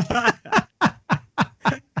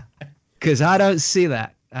 Because I don't see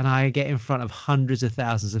that, and I get in front of hundreds of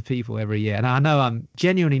thousands of people every year. And I know I'm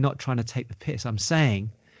genuinely not trying to take the piss. I'm saying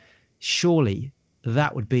surely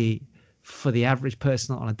that would be, for the average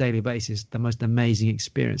person on a daily basis, the most amazing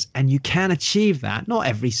experience. And you can achieve that, not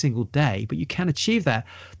every single day, but you can achieve that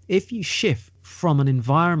if you shift from an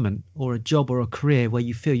environment or a job or a career where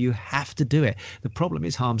you feel you have to do it. The problem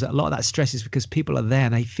is, Harms, that a lot of that stress is because people are there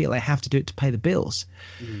and they feel they have to do it to pay the bills.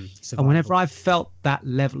 And whenever I've felt that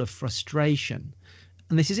level of frustration,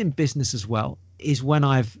 and this is in business as well, is when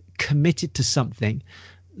I've committed to something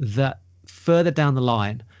that further down the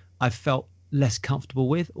line I've felt less comfortable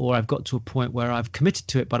with, or I've got to a point where I've committed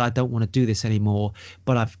to it, but I don't want to do this anymore,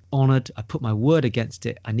 but I've honored, I put my word against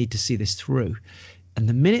it, I need to see this through. And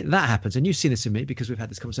the minute that happens, and you've seen this in me because we've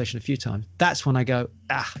had this conversation a few times, that's when I go,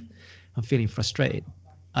 I'm feeling frustrated.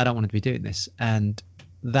 I don't want to be doing this. And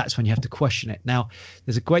that's when you have to question it. Now,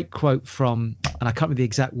 there's a great quote from, and I can't remember the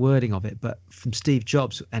exact wording of it, but from Steve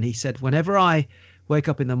Jobs. And he said, whenever I wake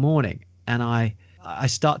up in the morning and I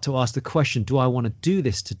start to ask the question, do I want to do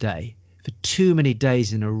this today? For too many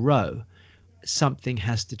days in a row, something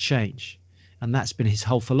has to change. And that's been his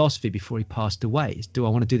whole philosophy before he passed away. Is, do I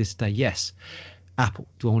want to do this today? Yes. Apple,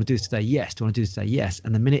 do I want to do this today? Yes. Do I want to do this today? Yes.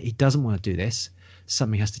 And the minute he doesn't want to do this,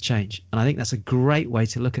 something has to change. And I think that's a great way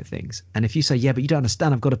to look at things. And if you say, yeah, but you don't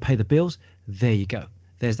understand, I've got to pay the bills, there you go.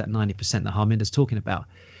 There's that 90% that Harminder's talking about.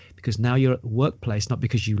 Because now you're at the workplace, not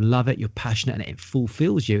because you love it, you're passionate, and it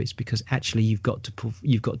fulfills you. It's because actually you've got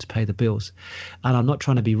to pay the bills. And I'm not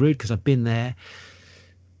trying to be rude because I've been there,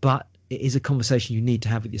 but it is a conversation you need to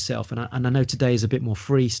have with yourself. And I know today is a bit more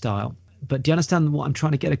freestyle, but do you understand what I'm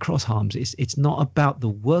trying to get across, Harms? It's not about the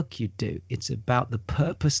work you do. It's about the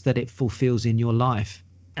purpose that it fulfills in your life.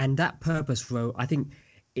 And that purpose, Ro, I think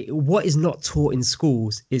what is not taught in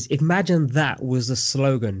schools is, imagine that was a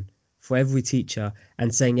slogan for every teacher,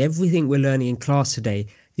 and saying everything we're learning in class today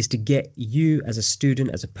is to get you as a student,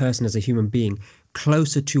 as a person, as a human being,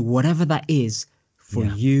 closer to whatever that is for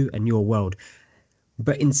you and your world.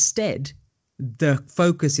 But instead, the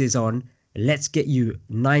focus is on, let's get you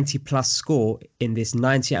 90 plus score in this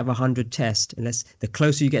 90 out of 100 test. And the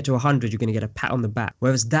closer you get to 100, you're going to get a pat on the back.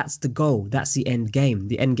 Whereas that's the goal. That's the end game.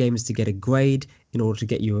 The end game is to get a grade in order to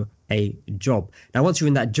get you a job. Now, once you're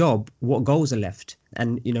in that job, what goals are left?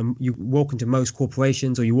 And, you walk into most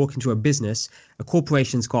corporations, or you walk into a business, a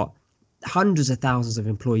corporation's got hundreds of thousands of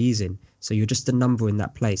employees in. So you're just a number in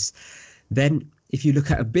that place. Then if you look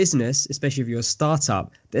at a business, especially if you're a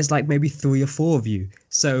startup, there's like maybe 3 or 4 of you.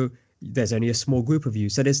 So there's only a small group of you.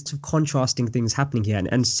 So there's some contrasting things happening here.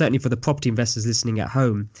 And certainly for the property investors listening at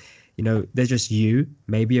home, there's just you,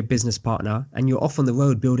 maybe a business partner, and you're off on the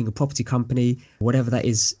road building a property company, whatever that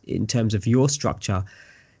is in terms of your structure.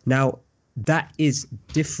 Now, that is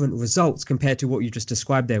different results compared to what you just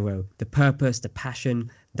described there, Ro. The purpose, the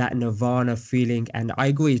passion, that nirvana feeling. And I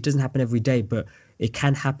agree, it doesn't happen every day, but it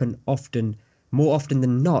can happen often, more often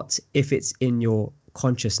than not, if it's in your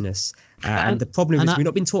consciousness. And the problem is we've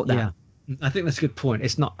not been taught that. Yeah. I think that's a good point.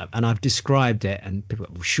 It's not, and I've described it, and people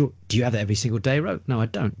go, well, sure, do you have that every single day, Ro? No, I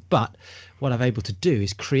don't. But what I'm able to do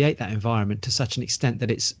is create that environment to such an extent that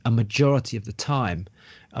it's a majority of the time.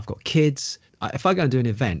 I've got kids. If I go and do an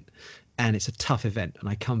event and it's a tough event and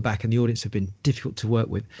I come back and the audience have been difficult to work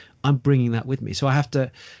with, I'm bringing that with me. So I have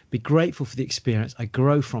to be grateful for the experience. I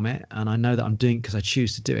grow from it, and I know that I'm doing it because I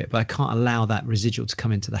choose to do it, but I can't allow that residual to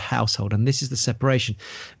come into the household. And this is the separation.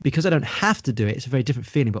 Because I don't have to do it, it's a very different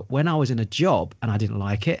feeling. But when I was in a job and I didn't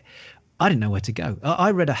like it, I didn't know where to go.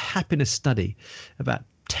 I read a happiness study about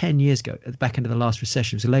 10 years ago at the back end of the last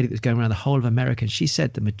recession. It was a lady that was going around the whole of America, and she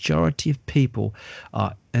said the majority of people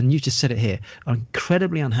are, and you just said it here, are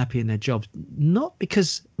incredibly unhappy in their jobs, not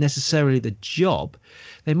because necessarily the job.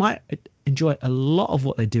 They might enjoy a lot of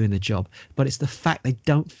what they do in the job, but it's the fact they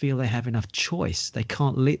don't feel they have enough choice. They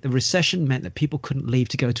can't leave. The recession meant that people couldn't leave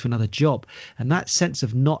to go to another job, and that sense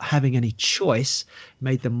of not having any choice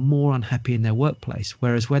made them more unhappy in their workplace.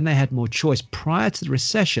 Whereas when they had more choice prior to the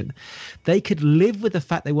recession, they could live with the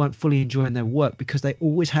fact they weren't fully enjoying their work because they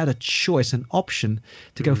always had a choice, an option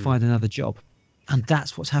to go find another job. And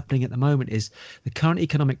that's what's happening at the moment. Is the current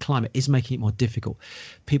economic climate is making it more difficult.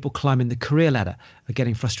 People climbing the career ladder are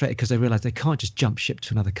getting frustrated because they realize they can't just jump ship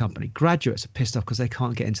to another company. Graduates are pissed off because they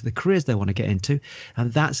can't get into the careers they want to get into.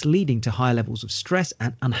 And that's leading to higher levels of stress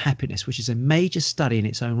and unhappiness, which is a major study in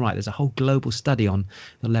its own right. There's a whole global study on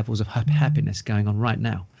the levels of happiness going on right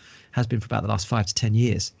now. Has been for about the last 5 to 10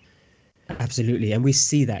 years. Absolutely. And we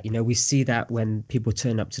see that, we see that when people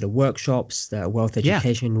turn up to the workshops, the wealth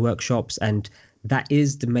education workshops, and that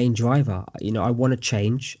is the main driver. I want to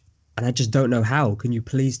change and I just don't know how. Can you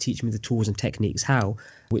please teach me the tools and techniques how,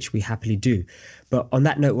 which we happily do. But on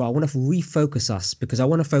that note, I want to refocus us, because I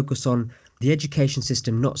want to focus on the education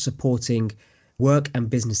system not supporting work and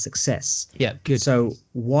business success. Yeah, good. So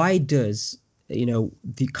why does,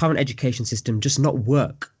 the current education system just not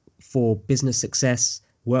work for business success,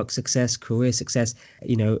 work success, career success,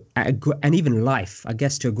 and even life, I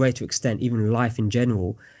guess to a greater extent, even life in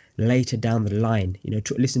general, later down the line,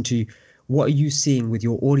 to listen to what are you seeing with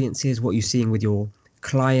your audiences, what are you seeing with your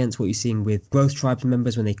clients, what are you seeing with Growth Tribes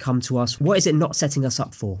members when they come to us? What is it not setting us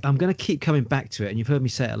up for? I'm going to keep coming back to it, and you've heard me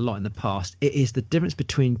say it a lot in the past. It is the difference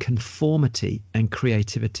between conformity and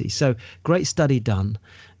creativity. So great study done.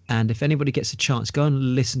 And if anybody gets a chance, go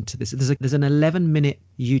and listen to this. There's an 11-minute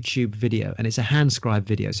YouTube video, and it's a hand-scribed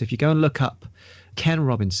video. So if you go and look up Ken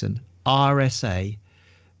Robinson, RSA,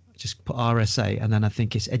 just put RSA, and then I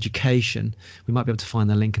think it's education. We might be able to find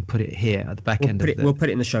the link and put it here at the back end of it. We'll put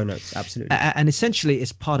it in the show notes, absolutely. And essentially,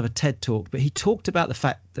 it's part of a TED Talk. But he talked about the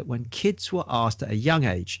fact that when kids were asked at a young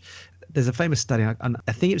age, there's a famous study, and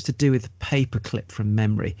I think it was to do with paperclip from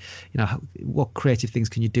memory. What creative things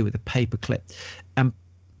can you do with a paperclip? And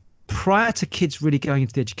prior to kids really going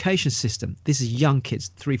into the education system, this is young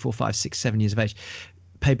kids, 3, 4, 5, 6, 7 years of age.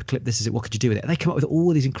 Paperclip, this is it, what could you do with it? And they come up with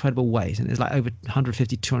all these incredible ways, and there's like over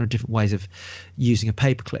 150, 200 different ways of using a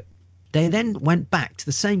paperclip. They then went back to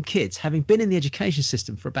the same kids, having been in the education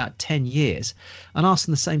system for about 10 years, and asked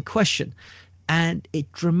them the same question. And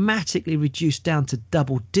it dramatically reduced down to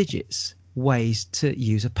double digits ways to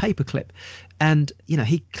use a paperclip. And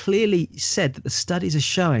he clearly said that the studies are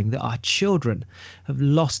showing that our children have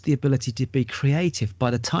lost the ability to be creative by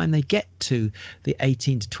the time they get to the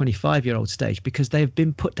 18 to 25-year-old stage, because they have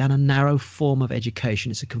been put down a narrow form of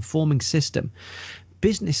education. It's a conforming system.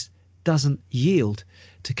 Business doesn't yield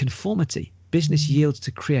to conformity. Business yields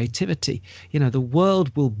to creativity. The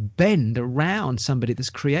world will bend around somebody that's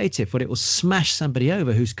creative, but it will smash somebody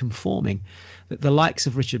over who's conforming. The likes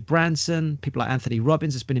of Richard Branson, people like Anthony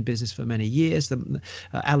Robbins, has been in business for many years,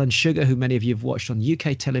 Alan Sugar, who many of you have watched on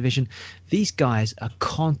UK television. These guys are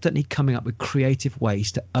constantly coming up with creative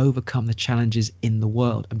ways to overcome the challenges in the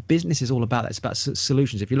world. And business is all about that. It's about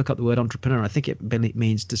solutions. If you look up the word entrepreneur, I think it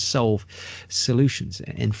means to solve solutions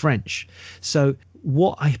in French. So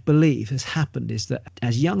what I believe has happened is that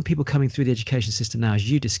as young people coming through the education system now, as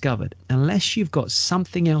you discovered, unless you've got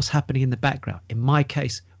something else happening in the background, in my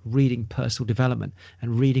case, reading personal development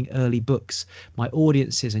and reading early books, my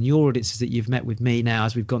audiences and your audiences that you've met with me now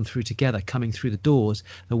as we've gone through together, coming through the doors,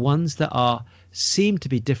 the ones that seem to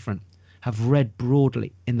be different, have read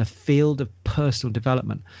broadly in the field of personal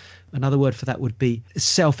development. Another word for that would be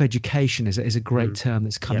self-education is a great term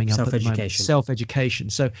that's coming up at the moment. Self-education.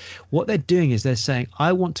 So what they're doing is they're saying,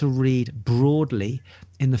 I want to read broadly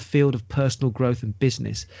in the field of personal growth and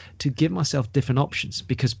business to give myself different options,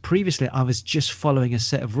 because previously I was just following a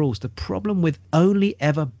set of rules. The problem with only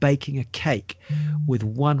ever baking a cake with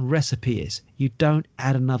one recipe is you don't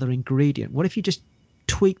add another ingredient. What if you just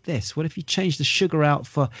tweak this? What if you change the sugar out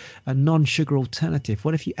for a non-sugar alternative?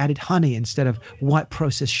 What if you added honey instead of white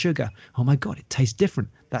processed sugar? Oh my God, it tastes different.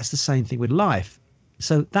 That's the same thing with life.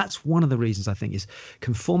 So that's one of the reasons, I think, is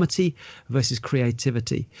conformity versus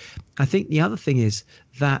creativity. I think the other thing is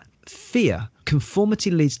that conformity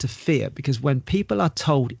leads to fear, because when people are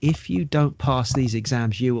told, if you don't pass these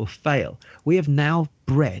exams, you will fail, we have now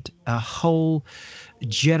bred a whole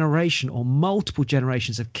generation or multiple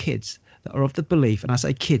generations of kids that are of the belief, and I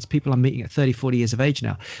say kids, people I'm meeting at 30, 40 years of age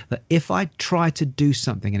now, that if I try to do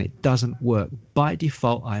something and it doesn't work, by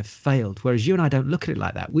default, I have failed. Whereas you and I don't look at it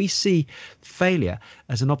like that. We see failure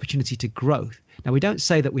as an opportunity to growth. Now, we don't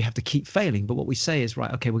say that we have to keep failing, but what we say is,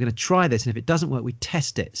 right, okay, we're going to try this, and if it doesn't work, we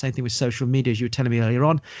test it. Same thing with social media, as you were telling me earlier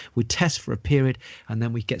on. We test for a period, and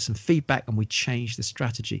then we get some feedback, and we change the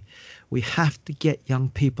strategy. We have to get young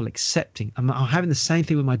people accepting. I'm having the same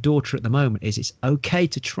thing with my daughter at the moment, is it's okay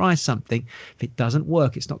to try something. If it doesn't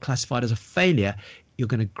work, it's not classified as a failure. You're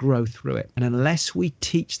going to grow through it. And unless we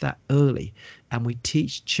teach that early, and we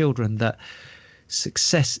teach children that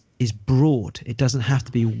success is broad, it doesn't have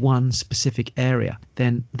to be one specific area,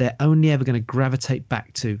 then they're only ever going to gravitate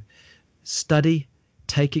back to study,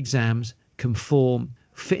 take exams, conform,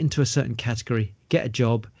 fit into a certain category, get a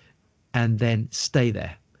job, and then stay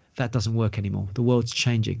there. That doesn't work anymore. The world's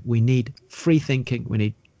changing. We need free thinking. We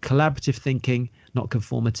need collaborative thinking, not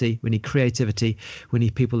conformity. We need creativity. We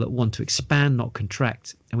need people that want to expand, not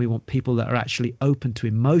contract. And we want people that are actually open to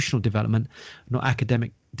emotional development, not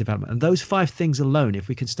academic development. And those 5 things alone, if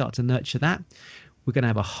we can start to nurture that, we're going to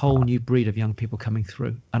have a whole new breed of young people coming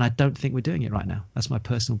through. And I don't think we're doing it right now. That's my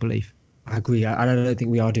personal belief. I agree. I don't think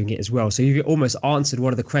we are doing it as well. So you've almost answered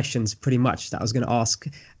one of the questions pretty much that I was going to ask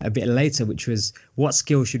a bit later, which was, what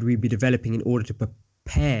skills should we be developing in order to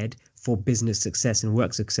prepare for business success and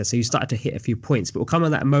work success? So you started to hit a few points, but we'll come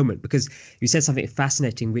on that in a moment, because you said something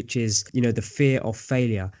fascinating, which is, the fear of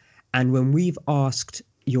failure. And when we've asked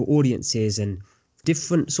your audiences and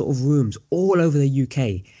different sort of rooms all over the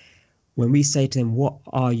UK, when we say to them, what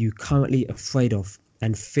are you currently afraid of?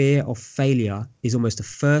 And fear of failure is almost the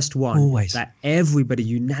first one Always. That everybody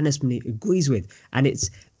unanimously agrees with. And it's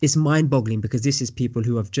mind-boggling, because this is people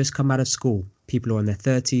who have just come out of school, people who are in their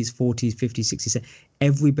 30s, 40s, 50s, 60s.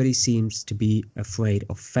 Everybody seems to be afraid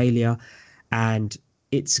of failure. And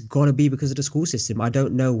it's got to be because of the school system. I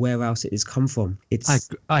don't know where else it has come from.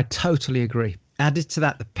 I totally agree. Added to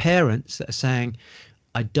that, the parents that are saying,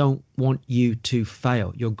 I don't want you to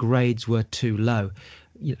fail. Your grades were too low.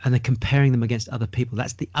 And they're comparing them against other people.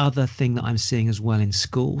 That's the other thing that I'm seeing as well in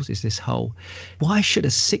schools, is this whole, why should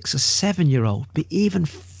a 6 or 7-year-old be even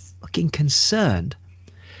fucking concerned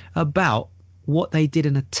about what they did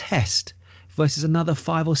in a test versus another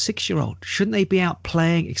 5 or 6-year-old? Shouldn't they be out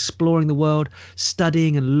playing, exploring the world,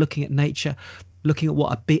 studying and looking at nature, looking at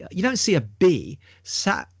what a bee, you don't see a bee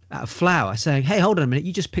sat at a flower saying, hey, hold on a minute,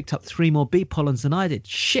 you just picked up 3 more bee pollens than I did.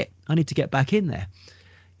 Shit, I need to get back in there.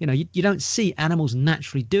 You don't see animals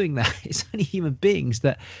naturally doing that. It's only human beings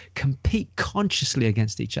that compete consciously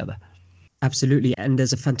against each other. Absolutely. And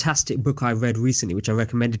there's a fantastic book I read recently, which I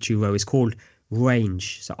recommended to you, Ro. It's called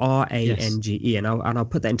Range. So Range. Yes. And I'll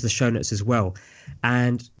put that into the show notes as well.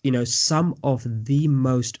 And, some of the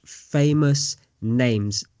most famous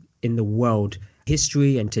names in the world,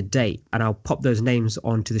 history and to date, and I'll pop those names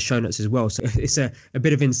onto the show notes as well. So it's a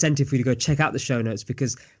bit of incentive for you to go check out the show notes,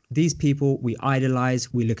 because these people we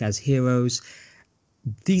idolize, we look as heroes.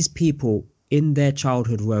 These people in their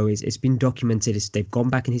childhood, it's been documented. They've gone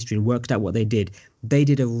back in history and worked out what they did. They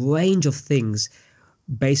did a range of things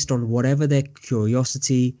based on whatever their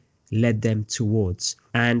curiosity led them towards.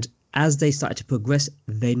 And as they started to progress,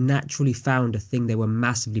 they naturally found a thing they were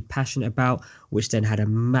massively passionate about, which then had a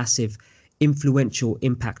massive influential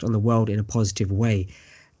impact on the world in a positive way.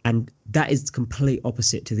 And that is complete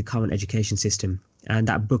opposite to the current education system. And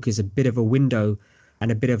that book is a bit of a window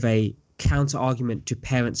and a bit of a counter argument to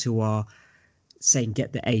parents who are saying,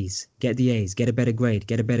 get the A's, get a better grade,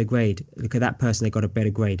 Look at that person, they got a better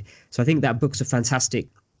grade. So I think that book's a fantastic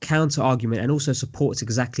counter argument, and also supports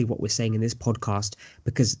exactly what we're saying in this podcast,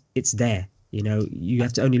 because it's there. You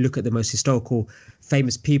have to only look at the most historical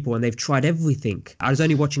famous people, and they've tried everything. I was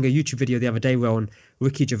only watching a YouTube video the other day on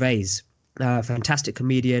Ricky Gervais, fantastic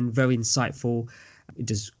comedian, very insightful. He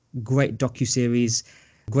does great docuseries,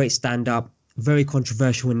 great stand-up, very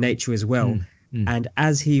controversial in nature as well. And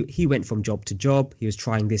as he went from job to job, he was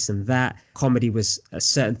trying this and that. Comedy was a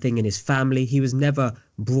certain thing in his family. He was never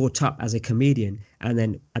brought up as a comedian. And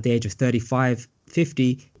then at the age of 35,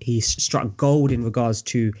 50, he struck gold in regards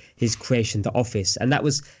to his creation, The Office. And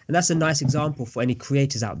that's a nice example for any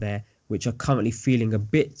creators out there which are currently feeling a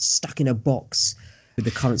bit stuck in a box with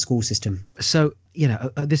the current school system. So,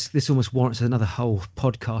 this almost warrants another whole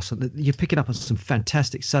podcast. You're picking up on some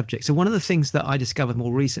fantastic subjects. So one of the things that I discovered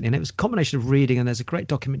more recently, and it was a combination of reading, and there's a great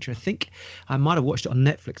documentary, I think I might have watched it on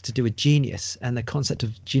Netflix, to do with genius and the concept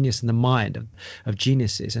of genius in the mind of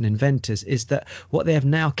geniuses and inventors, is that what they have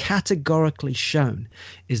now categorically shown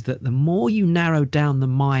is that the more you narrow down the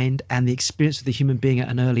mind and the experience of the human being at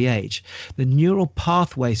an early age, the neural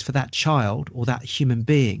pathways for that child or that human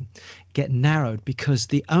being get narrowed, because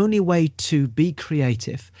the only way to be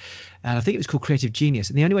creative, and I think it was called creative genius,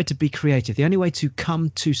 and the only way to be creative, the only way to come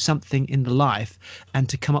to something in the life and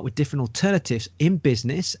to come up with different alternatives in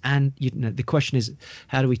business, and the question is,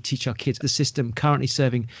 how do we teach our kids? The system currently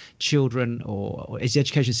serving children, or is the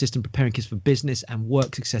education system preparing kids for business and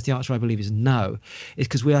work success? The answer, I believe, is no. It's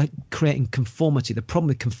because we are creating conformity. The problem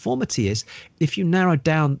with conformity is, if you narrow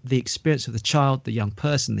down the experience of the child, the young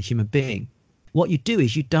person, the human being, what you do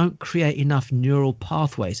is you don't create enough neural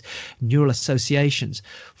pathways, neural associations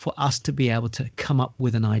for us to be able to come up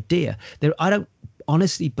with an idea. I don't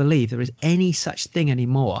honestly believe there is any such thing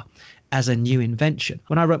anymore as a new invention.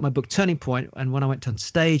 When I wrote my book Turning Point, and when I went on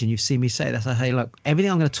stage, and you've seen me say this, I say, look,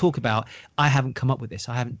 everything I'm going to talk about, I haven't come up with this.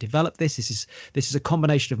 I haven't developed this. This is a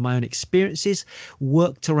combination of my own experiences,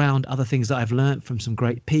 worked around other things that I've learned from some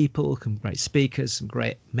great people, some great speakers, some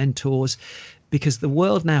great mentors, because the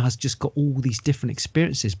world now has just got all these different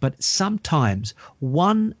experiences. But sometimes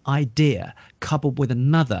one idea coupled with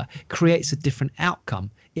another creates a different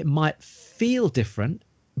outcome. It might feel different,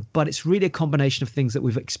 but it's really a combination of things that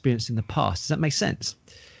we've experienced in the past. Does that make sense?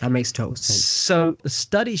 That makes total sense. So the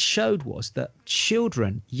studies showed was that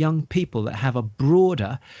children, young people that have a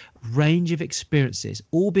broader range of experiences,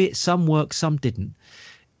 albeit some worked, some didn't,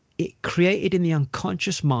 it created in the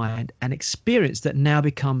unconscious mind an experience that now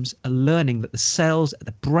becomes a learning that the cells at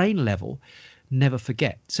the brain level never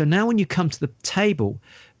forget. So now when you come to the table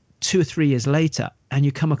 2 or 3 years later and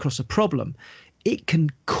you come across a problem, it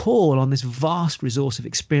can call on this vast resource of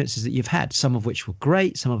experiences that you've had, some of which were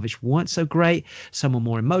great, some of which weren't so great, some are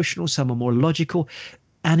more emotional, some are more logical,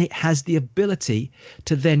 and it has the ability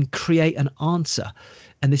to then create an answer.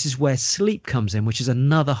 And this is where sleep comes in, which is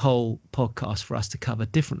another whole podcast for us to cover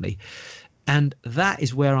differently. And that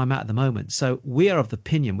is where I'm at the moment. So we are of the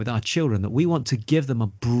opinion with our children that we want to give them a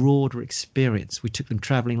broader experience. We took them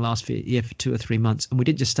traveling last year for 2 or 3 months, and we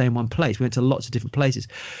didn't just stay in one place. We went to lots of different places,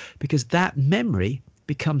 because that memory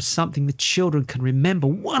becomes something the children can remember.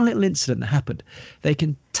 One little incident that happened, they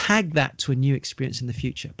can tag that to a new experience in the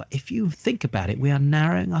future. But if you think about it, we are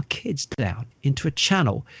narrowing our kids down into a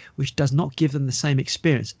channel which does not give them the same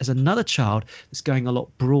experience as another child that's going a lot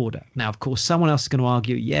broader. Now, of course, someone else is going to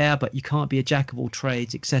argue, yeah, but you can't be a jack of all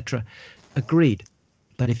trades, etc. Agreed.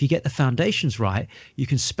 But if you get the foundations right, you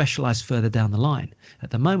can specialize further down the line. At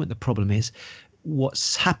the moment, the problem is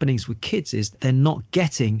what's happening with kids is they're not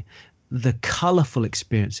getting the colorful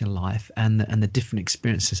experience in life and the different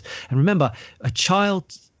experiences. And remember, a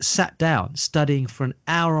child sat down studying for an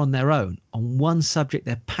hour on their own on one subject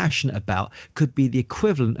they're passionate about could be the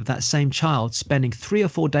equivalent of that same child spending 3 or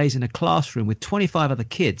 4 days in a classroom with 25 other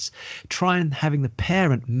kids, having the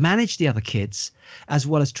parent manage the other kids as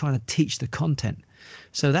well as trying to teach the content.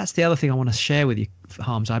 So that's the other thing I want to share with you,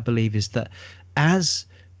 Harms, I believe, is that as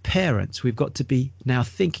parents, we've got to be now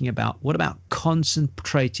thinking about, what about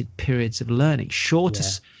concentrated periods of learning,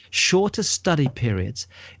 shorter study periods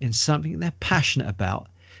in something they're passionate about,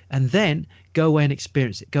 and then go away and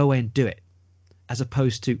experience it, go away and do it, as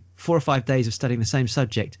opposed to 4 or 5 days of studying the same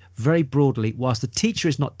subject very broadly, whilst the teacher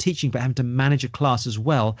is not teaching but having to manage a class as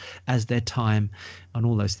well as their time and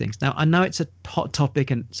all those things. Now, I know it's a hot topic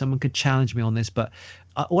and someone could challenge me on this, but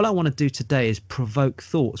all I want to do today is provoke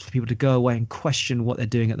thoughts for people to go away and question what they're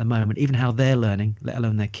doing at the moment, even how they're learning, let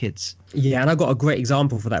alone their kids. Yeah, and I got a great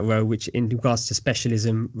example for that, Ro, which in regards to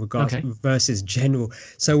specialism versus general.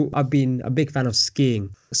 So I've been a big fan of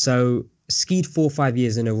skiing. So skied 4 or 5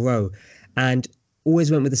 years in a row and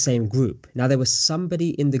always went with the same group. Now, there was somebody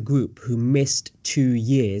in the group who missed 2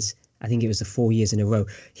 years. I think it was the 4 years in a row.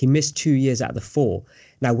 He missed 2 years out of the 4.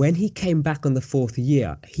 Now, when he came back on the 4th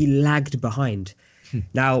year, he lagged behind.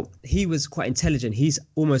 Now, he was quite intelligent. He's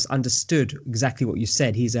almost understood exactly what you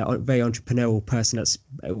said. He's a very entrepreneurial person that's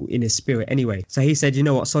in his spirit anyway. So he said, you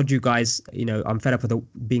know what, sod you guys, I'm fed up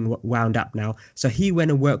with being wound up now. So he went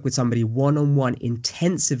and worked with somebody one-on-one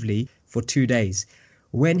intensively for 2 days.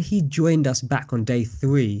 When he joined us back on day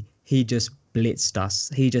 3, he just blitzed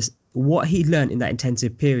us. What he learned in that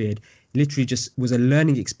intensive period literally just was a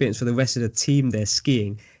learning experience for the rest of the team there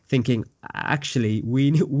skiing, thinking, actually,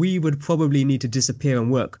 we would probably need to disappear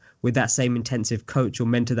and work with that same intensive coach or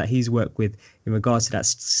mentor that he's worked with in regards to that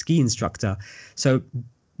ski instructor. So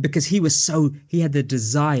because he had the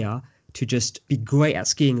desire to just be great at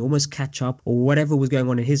skiing, almost catch up or whatever was going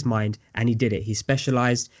on in his mind, and he did it. He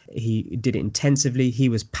specialized, he did it intensively, he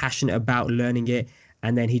was passionate about learning it,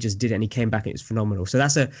 and then he just did it and he came back and it's phenomenal. So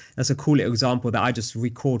that's a cool little example that I just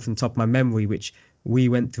recalled from the top of my memory, which we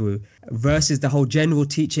went through, versus the whole general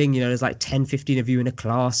teaching. There's like 10, 15 of you in a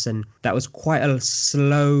class, and that was quite a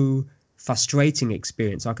slow, frustrating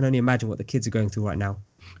experience. I can only imagine what the kids are going through right now.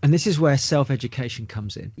 And this is where self-education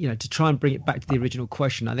comes in, to try and bring it back to the original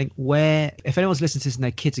question. I think if anyone's listening to this and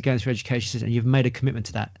their kids are going through education system and you've made a commitment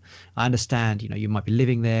to that, I understand, you might be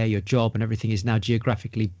living there, your job and everything is now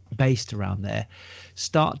geographically based around there.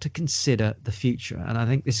 Start to consider the future. And I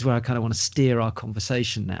think this is where I kind of want to steer our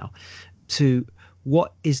conversation now to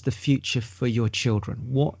what is the future for your children?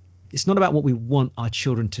 It's not about what we want our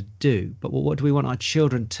children to do, but what do we want our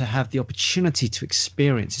children to have the opportunity to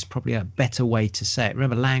experience is probably a better way to say it.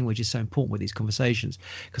 Remember, language is so important with these conversations,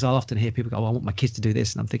 because I'll often hear people go, I want my kids to do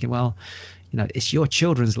this. And I'm thinking, well, it's your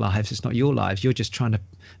children's lives. It's not your lives. You're just trying to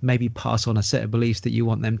maybe pass on a set of beliefs that you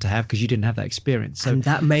want them to have because you didn't have that experience. So, and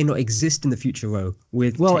that may not exist in the future, Ro,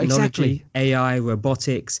 with technology, exactly. AI,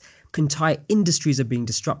 robotics. Entire industries are being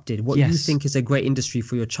disrupted. What you think is a great industry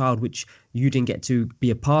for your child, which you didn't get to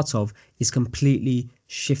be a part of, is completely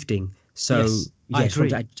shifting. So I agree.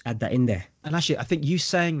 I want to add that in there. And actually, I think you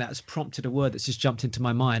saying that has prompted a word that's just jumped into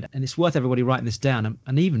my mind, and it's worth everybody writing this down.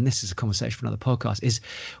 And even this is a conversation for another podcast, is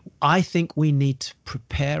I think we need to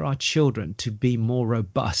prepare our children to be more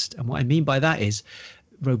robust. And what I mean by that is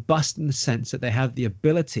robust in the sense that they have the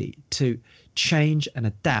ability to change and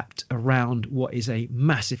adapt around what is a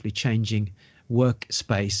massively changing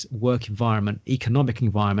workspace, work environment, economic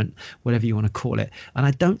environment, whatever you want to call it. And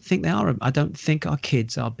I don't think they are. I don't think our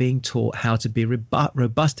kids are being taught how to be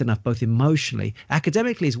robust enough, both emotionally.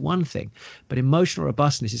 Academically is one thing, but emotional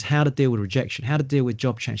robustness is how to deal with rejection, how to deal with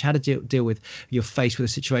job change, how to deal with you're faced with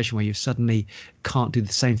a situation where you suddenly can't do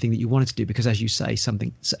the same thing that you wanted to do because, as you say,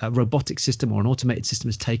 a robotic system or an automated system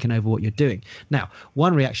has taken over what you're doing. Now,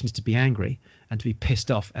 one reaction is to be angry and to be pissed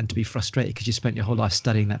off and to be frustrated because you spent your whole life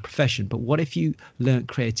studying that profession. But what if you learned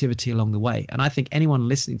creativity along the way? And I think anyone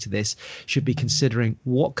listening to this should be considering,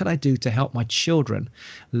 what could I do to help my children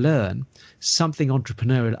learn something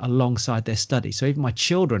entrepreneurial alongside their study? So even my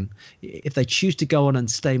children, if they choose to go on and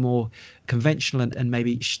stay more conventional and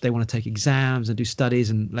maybe they want to take exams and do studies,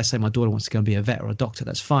 and let's say my daughter wants to go and be a vet or a doctor,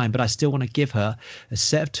 that's fine. But I still want to give her a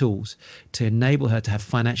set of tools to enable her to have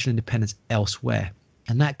financial independence elsewhere.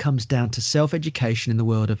 And that comes down to self-education in the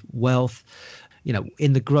world of wealth.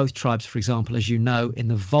 In the growth tribes, for example, as you know, in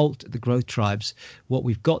the vault, the growth tribes, what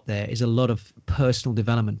we've got there is a lot of personal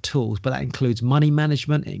development tools, but that includes money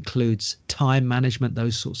management, it includes time management,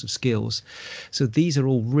 those sorts of skills. So these are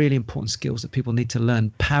all really important skills that people need to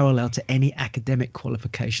learn parallel to any academic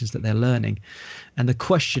qualifications that they're learning. And the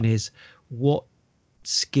question is, what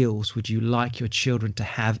skills would you like your children to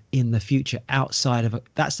have in the future outside of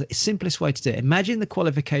that's the simplest way to do it. Imagine the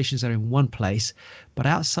qualifications are in one place, but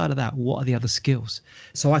outside of that, what are the other skills?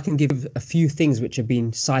 So I can give a few things which have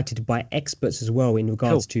been cited by experts as well in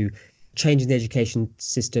regards to changing the education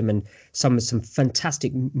system, and some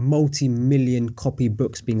fantastic multi-million copy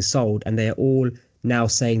books being sold, and they're all now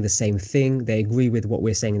saying the same thing. They agree with what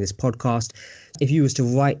we're saying in this podcast. If you was to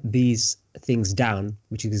write these things down,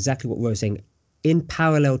 which is exactly what we're saying, in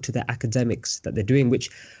parallel to the academics that they're doing, which,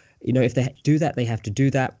 if they do that, they have to do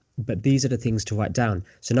that. But these are the things to write down.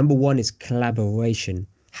 So number one is collaboration.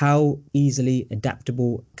 How easily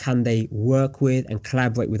adaptable can they work with and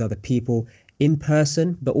collaborate with other people in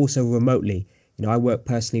person, but also remotely? I work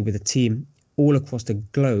personally with a team all across the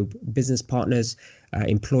globe, business partners,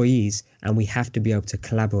 employees, and we have to be able to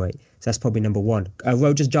collaborate. So that's probably number one.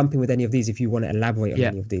 Ro, just jumping with any of these if you want to elaborate on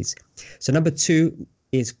any of these. So number two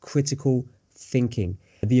is critical thinking,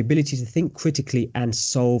 the ability to think critically and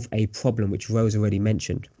solve a problem, which Rose already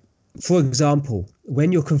mentioned. For example,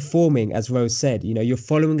 when you're conforming, as Rose said, you're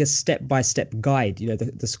following a step-by-step guide.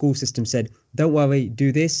 The school system said, don't worry,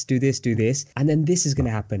 do this, and then this is going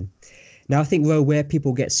to happen. Now, I think, Ro, where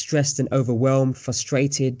people get stressed and overwhelmed,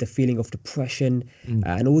 frustrated, the feeling of depression,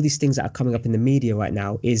 and all these things that are coming up in the media right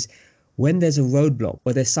now is when there's a roadblock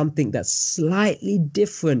or there's something that's slightly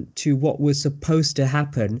different to what was supposed to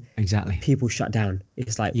happen, exactly, people shut down.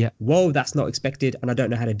 It's like, whoa, that's not expected, and I don't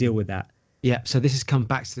know how to deal with that. Yeah, so this has come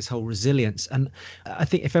back to this whole resilience. And I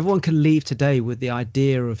think if everyone can leave today with the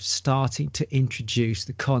idea of starting to introduce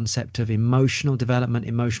the concept of emotional development,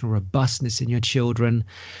 emotional robustness in your children,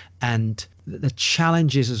 and the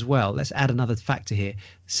challenges as well. Let's add another factor here.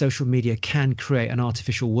 Social media can create an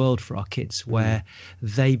artificial world for our kids where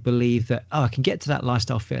they believe that, oh, I can get to that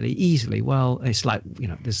lifestyle fairly easily. Well, it's like,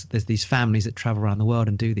 there's these families that travel around the world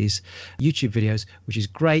and do these YouTube videos, which is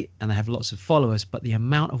great, and they have lots of followers, but the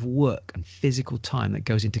amount of work and physical time that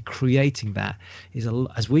goes into creating that is,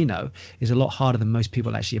 as we know, is a lot harder than most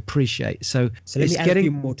people actually appreciate. So let me add a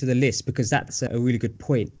few more to the list, because that's a really good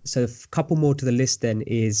point. So a couple more to the list then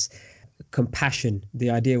is compassion,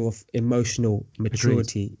 the idea of emotional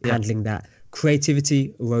maturity, handling that.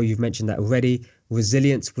 Creativity, Ro, you've mentioned that already.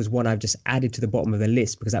 Resilience was one I've just added to the bottom of the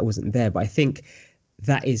list because that wasn't there. But I think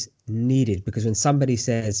that is needed, because when somebody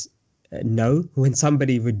says no, when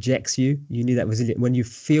somebody rejects you, you need that resilience. When you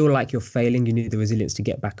feel like you're failing, you need the resilience to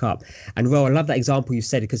get back up. And Ro, I love that example you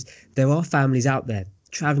said, because there are families out there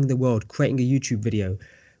traveling the world, creating a YouTube video.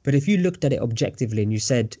 But if you looked at it objectively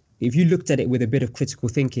and if you looked at it with a bit of critical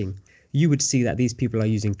thinking, you would see that these people are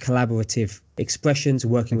using collaborative expressions,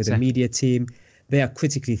 working with a media team. They are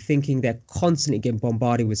critically thinking. They're constantly getting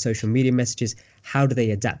bombarded with social media messages. How do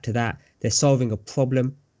they adapt to that? They're solving a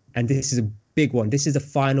problem. And this is a big one. This is the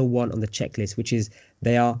final one on the checklist, which is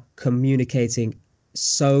they are communicating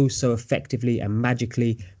so effectively and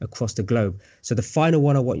magically across the globe. So the final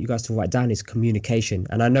one I want you guys to write down is communication.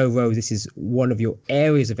 And I know, Rose, this is one of your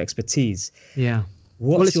areas of expertise. Yeah.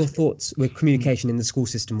 What's your thoughts with communication in the school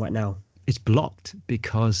system right now? It's blocked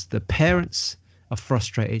because the parents are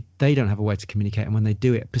frustrated. They don't have a way to communicate. And when they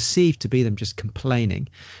do it, perceived to be them just complaining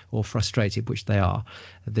or frustrated, which they are,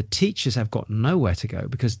 the teachers have got nowhere to go,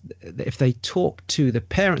 because if they talk to the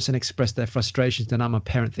parents and express their frustrations, then I'm a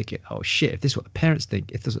parent thinking, oh shit, if this is what the parents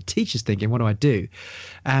think, if this is what teachers thinking, what do I do?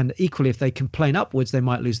 And equally, if they complain upwards, they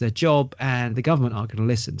might lose their job and the government aren't going to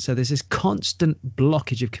listen. So there's this constant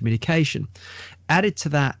blockage of communication. Added to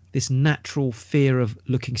that, this natural fear of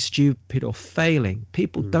looking stupid or failing.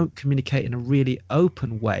 People don't communicate in a really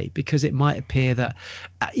open way because it might appear that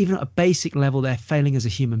even at a basic level, they're failing as a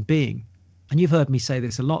human being. And you've heard me say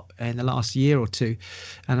this a lot in the last year or two.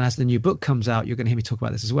 And as the new book comes out, you're going to hear me talk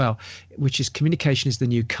about this as well, which is communication is the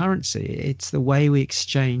new currency. It's the way we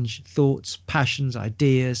exchange thoughts, passions,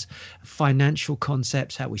 ideas, financial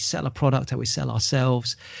concepts, how we sell a product, how we sell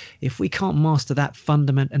ourselves. If we can't master that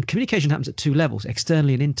fundament, and communication happens at two levels,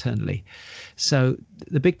 externally and internally. So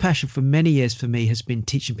the big passion for many years for me has been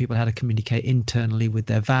teaching people how to communicate internally with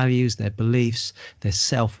their values, their beliefs, their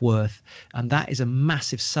self-worth. And that is a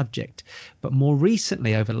massive subject. But more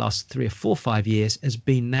recently, over the last 3 or 4 or 5 years, has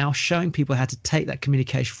been now showing people how to take that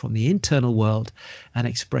communication from the internal world and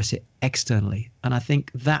express it externally. And I think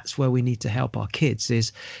that's where we need to help our kids,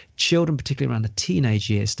 is children, particularly around the teenage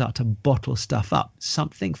years, start to bottle stuff up.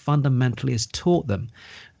 Something fundamentally has taught them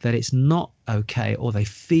that it's not okay, or they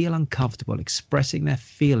feel uncomfortable expressing their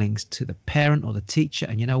feelings to the parent or the teacher.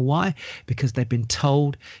 And you know why? Because they've been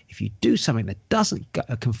told if you do something that doesn't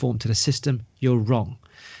conform to the system, you're wrong.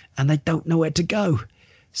 And they don't know where to go.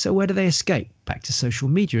 So where do they escape? Back to social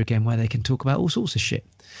media again, where they can talk about all sorts of shit.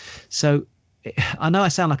 So I know I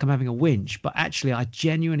sound like I'm having a whinge, but actually I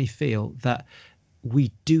genuinely feel that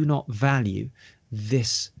we do not value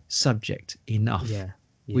this subject enough. Yeah.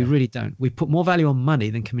 We really don't. We put more value on money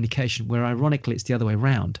than communication, where ironically it's the other way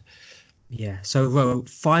around. Yeah. So, Ro,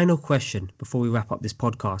 final question before we wrap up this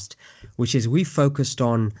podcast, which is we focused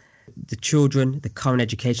on the children, the current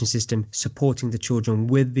education system, supporting the children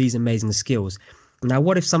with these amazing skills. Now,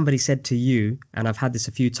 what if somebody said to you, and I've had this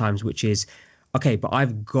a few times, which is, okay, but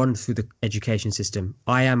I've gone through the education system.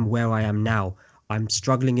 I am where I am now. I'm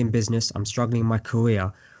struggling in business. I'm struggling in my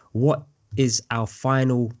career. What is our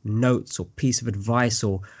final notes or piece of advice,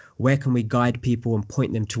 or where can we guide people and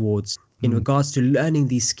point them towards in regards to learning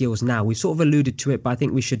these skills now? We've sort of alluded to it, but I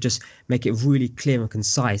think we should just make it really clear and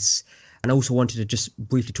concise. And I also wanted to just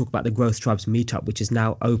briefly talk about the Growth Tribes meetup, which is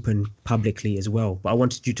now open publicly as well. But I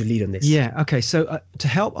wanted you to lead on this. Yeah. Okay. So to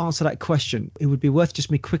help answer that question, it would be worth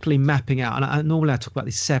just me quickly mapping out. And normally I talk about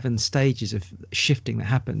these 7 stages of shifting that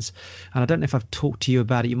happens. And I don't know if I've talked to you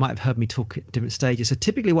about it. You might have heard me talk at different stages. So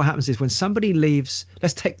typically what happens is when somebody leaves,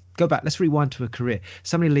 let's rewind to a career.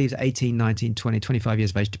 Somebody leaves at 18, 19, 20, 25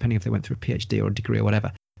 years of age, depending if they went through a PhD or a degree or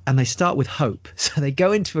whatever. And they start with hope. So they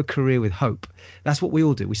go into a career with hope. That's what we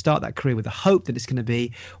all do. We start that career with the hope that it's going to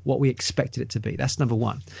be what we expected it to be. That's number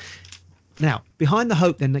one. Now, behind the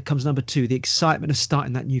hope, then, that comes number 2, the excitement of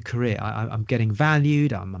starting that new career. I'm getting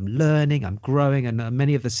valued, I'm learning, I'm growing, and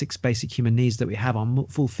many of the 6 basic human needs that we have are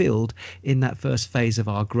fulfilled in that first phase of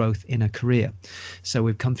our growth in a career. So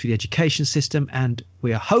we've come through the education system, and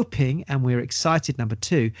we are hoping and we're excited, number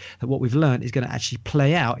 2, that what we've learned is going to actually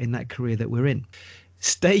play out in that career that we're in.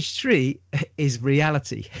 Stage 3 is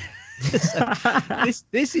reality.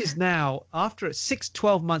 This is now, after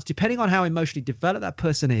 6-12 months, depending on how emotionally developed that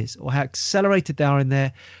person is or how accelerated they are in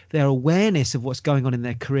their awareness of what's going on in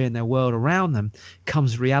their career and their world around them,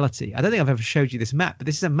 comes reality. I don't think I've ever showed you this map, but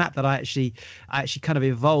this is a map that I actually kind of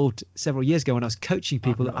evolved several years ago when I was coaching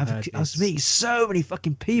people. I was meeting so many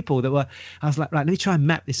fucking people I was like, right, let me try and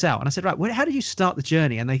map this out. And I said, right, how did you start the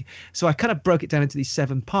journey? And so I kind of broke it down into these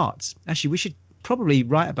 7 parts. Actually, we should probably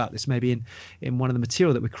write about this maybe in one of the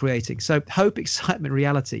material that we're creating. So hope, excitement,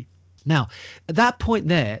 reality. Now, at that point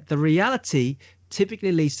there, the reality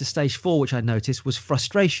typically leads to stage 4, which I noticed was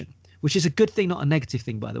frustration, which is a good thing, not a negative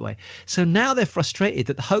thing, by the way. So now they're frustrated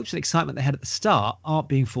that the hopes and excitement they had at the start aren't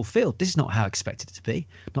being fulfilled. This is not how I expected it to be.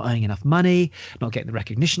 Not earning enough money, not getting the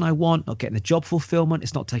recognition I want, not getting the job fulfillment.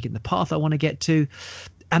 It's not taking the path I want to get to.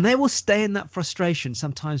 And they will stay in that frustration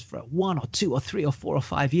sometimes for 1 or 2 or 3 or 4 or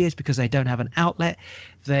 5 years because they don't have an outlet.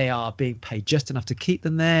 They are being paid just enough to keep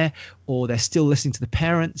them there, or they're still listening to the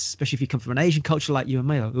parents, especially if you come from an Asian culture like you and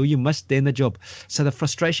me. Oh, you must stay in the job. So the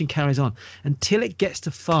frustration carries on until it gets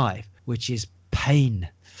to 5, which is pain.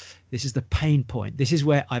 This is the pain point. This is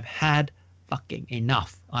where I've had fucking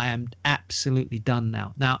enough. I am absolutely done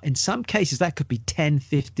now. Now, in some cases, that could be 10,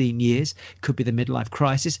 15 years, could be the midlife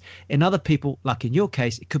crisis. In other people, like in your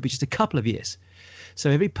case, it could be just a couple of years. So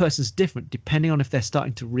every person's different depending on if they're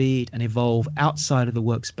starting to read and evolve outside of the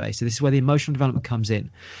workspace. So this is where the emotional development comes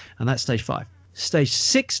in, and that's stage 5. Stage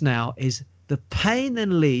 6 now is the pain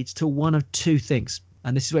then leads to one of 2 things,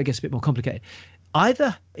 and this is where it gets a bit more complicated.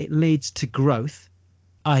 Either it leads to growth,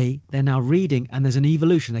 i.e. they're now reading and there's an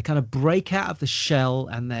evolution. They kind of break out of the shell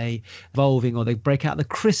and they evolving, or they break out of the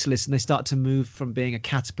chrysalis and they start to move from being a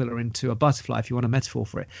caterpillar into a butterfly, if you want a metaphor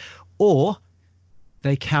for it. Or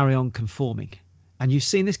they carry on conforming. And you've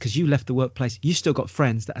seen this because you left the workplace. You still got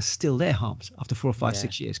friends that are still there, Harms, after 4 or 5,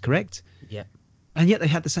 6 years, correct? Yeah. And yet they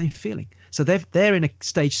had the same feeling. So they're in a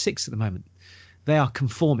stage 6 at the moment. They are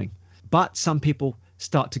conforming. But some people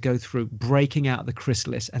start to go through breaking out of the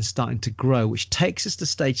chrysalis and starting to grow, which takes us to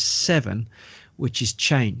stage 7, which is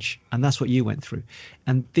change. And that's what you went through.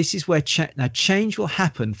 And this is where change will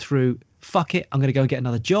happen through, fuck it, I'm going to go and get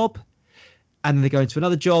another job. And then they go into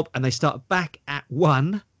another job and they start back at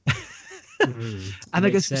 1. And they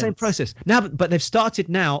go through the same process. Now, but they've started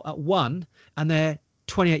now at 1 and they're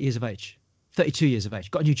 28 years of age, 32 years of age,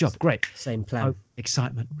 got a new job, great. Same plan. Oh,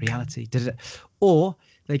 excitement, reality, or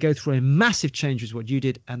they go through a massive change with what you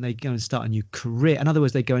did and they go and start a new career. In other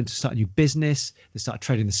words, they go into start a new business, they start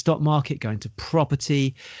trading the stock market, go into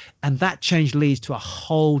property, and that change leads to a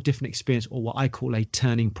whole different experience, or what I call a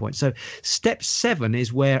turning point. So step 7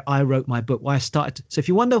 is where I wrote my book, why I started. So if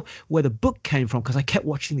you wonder where the book came from, because I kept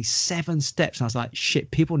watching these 7 steps and I was like,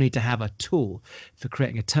 shit, people need to have a tool for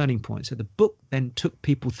creating a turning point. So the book then took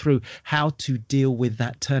people through how to deal with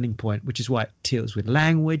that turning point, which is why it deals with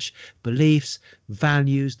language, beliefs,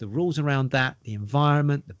 values, the rules around that, the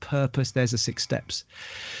environment, the purpose. There's the 6 steps.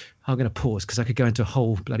 I'm going to pause because I could go into a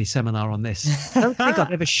whole bloody seminar on this. I don't think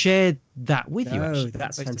I've ever shared that with you. Actually.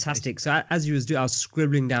 That's fantastic. So as you was doing, I was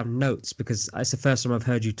scribbling down notes because it's the first time I've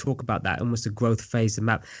heard you talk about that, almost a growth phase of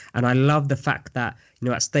map. And I love the fact that,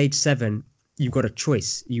 at stage 7, you've got a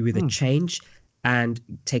choice. You either change and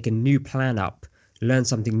take a new plan up, learn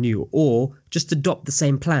something new, or just adopt the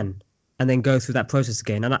same plan and then go through that process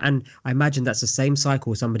again. And I imagine that's the same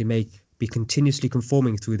cycle somebody may be continuously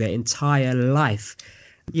conforming through their entire life.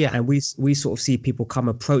 Yeah. And we sort of see people come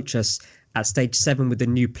approach us at stage 7 with a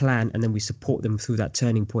new plan, and then we support them through that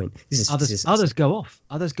turning point. Others go off.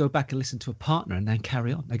 Others go back and listen to a partner and then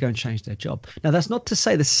carry on. They go and change their job. Now, that's not to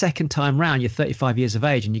say the second time round, you're 35 years of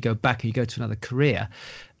age and you go back and you go to another career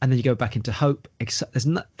and then you go back into hope.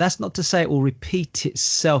 That's not to say it will repeat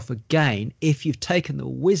itself again if you've taken the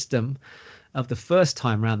wisdom of the first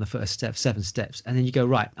time round, the first step, 7 steps, and then you go,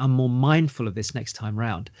 right, I'm more mindful of this next time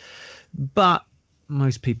round. But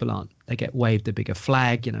most people aren't. They get waved a bigger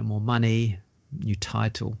flag, more money, new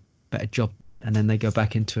title, better job, and then they go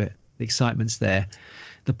back into it. The excitement's there.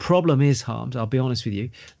 The problem is, Harms, I'll be honest with you,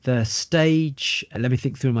 the stage, let me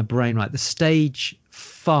think through my brain, right, the stage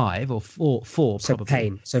 5 or 4 so probably.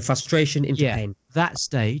 Pain. So frustration into pain. That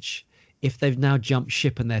stage, if they've now jumped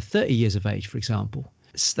ship and they're 30 years of age, for example,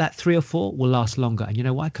 that 3 or 4 will last longer. And you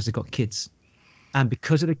know why? Because they've got kids. And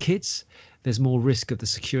because of the kids, there's more risk of the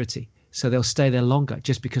security. So they'll stay there longer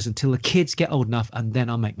just because until the kids get old enough, and then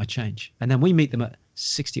I'll make my change. And then we meet them at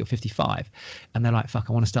 60 or 55 and they're like, fuck,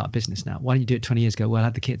 I want to start a business now. Why didn't you do it 20 years ago? Well, I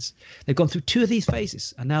had the kids. They've gone through 2 of these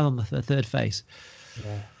phases and now on the third phase.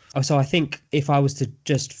 Yeah. Oh, so I think if I was to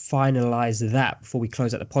just finalize that before we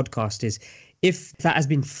close out the podcast, is if that has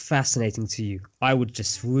been fascinating to you, I would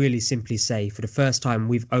just really simply say, for the first time,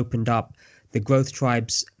 we've opened up the Growth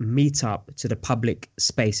Tribes meetup to the public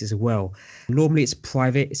space as well. Normally it's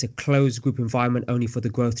private, it's a closed group environment only for the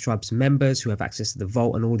Growth Tribes members who have access to the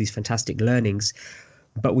vault and all these fantastic learnings.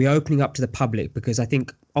 But we're opening up to the public because I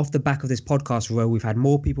think off the back of this podcast, Ro, we've had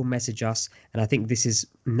more people message us, and I think this is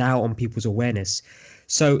now on people's awareness.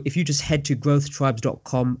 So if you just head to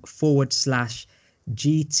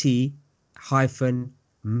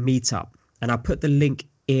growthtribes.com/GT-meetup, and I'll put the link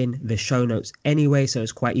in the show notes anyway, so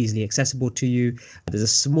it's quite easily accessible to you. There's a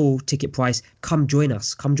small ticket price. Come join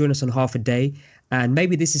us on half a day, and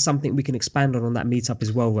maybe this is something we can expand on that meetup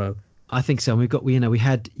as well, Ro. I think so. We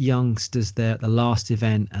had youngsters there at the last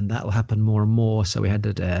event, and that will happen more and more. So we had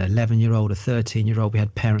an 11-year-old, a 13-year-old. We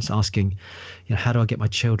had parents asking, how do I get my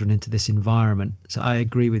children into this environment? So I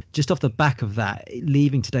agree with, just off the back of that,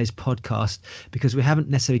 leaving today's podcast, because we haven't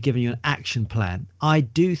necessarily given you an action plan. I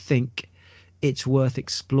do think it's worth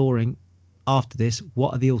exploring after this.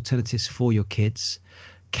 What are the alternatives for your kids?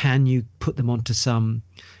 Can you put them onto some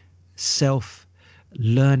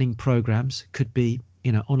self-learning programs? Could be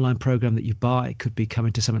online program that you buy, could be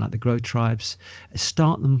coming to something like the Growth Tribes.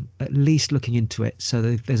 Start them at least looking into it so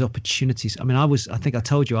that there's opportunities. I mean, I think I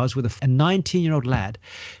told you, I was with a 19-year-old lad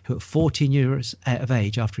who at 14 years of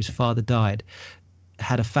age, after his father died,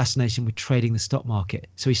 had a fascination with trading the stock market.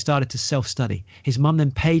 So he started to self-study. His mum then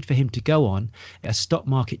paid for him to go on a stock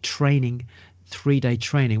market training, 3-day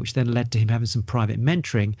training, which then led to him having some private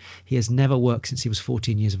mentoring. He has never worked since he was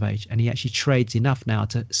 14 years of age, and he actually trades enough now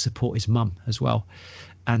to support his mum as well.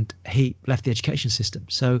 And he left the education system.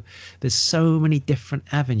 So there's so many different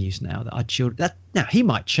avenues now that our children, now he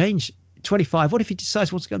might change 25. What if he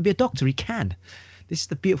decides he wants to go and be a doctor? He can. This is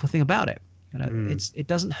the beautiful thing about it. It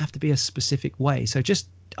doesn't have to be a specific way. So just,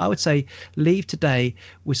 I would say, leave today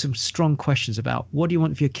with some strong questions about what do you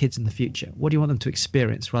want for your kids in the future? What do you want them to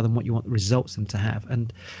experience rather than what you want the results them to have?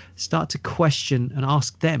 And start to question and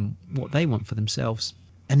ask them what they want for themselves.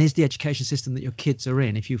 And is the education system that your kids are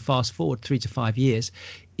in, if you fast forward 3 to 5 years,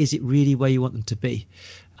 is it really where you want them to be?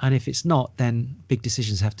 And if it's not, then big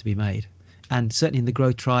decisions have to be made. And certainly in the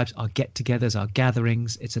Growth Tribes, our get-togethers, our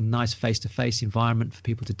gatherings, it's a nice face-to-face environment for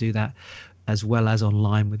people to do that, as well as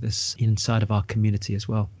online with us inside of our community as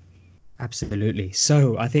well. Absolutely.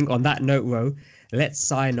 So I think on that note, Ro, let's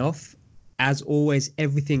sign off. As always,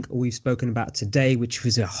 everything we've spoken about today, which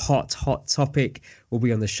was a hot topic, will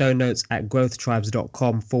be on the show notes at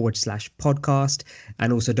growthtribes.com/podcast.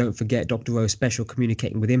 And also don't forget Dr. Ro's special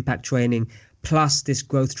Communicating with Impact training, plus this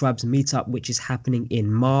Growth Tribes meetup, which is happening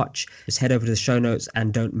in March. Just head over to the show notes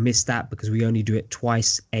and don't miss that, because we only do it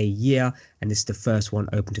twice a year. And this is the first one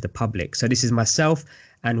open to the public. So this is myself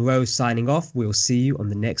and Ro signing off. We'll see you on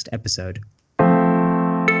the next episode.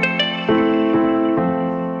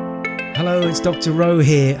 Hello, it's Dr. Ro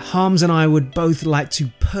here. Harms and I would both like to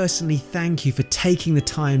personally thank you for taking the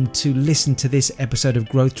time to listen to this episode of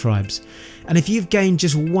Growth Tribes. And if you've gained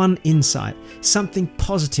just one insight, something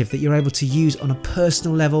positive that you're able to use on a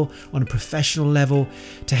personal level, on a professional level,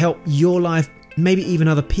 to help your life, maybe even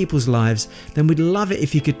other people's lives, then we'd love it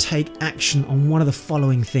if you could take action on one of the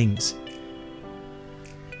following things.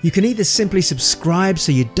 You can either simply subscribe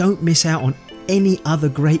so you don't miss out on any other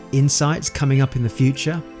great insights coming up in the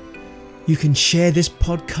future. You can share this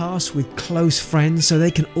podcast with close friends so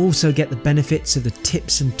they can also get the benefits of the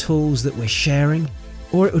tips and tools that we're sharing.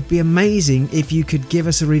 Or it would be amazing if you could give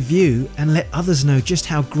us a review and let others know just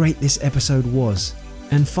how great this episode was.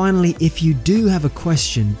 And finally, if you do have a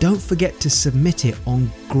question, don't forget to submit it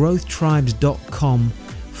on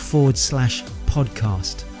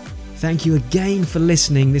growthtribes.com/podcast. Thank you again for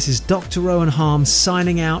listening. This is Dr. Rowan Harms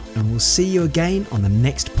signing out, and we'll see you again on the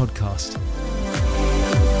next podcast.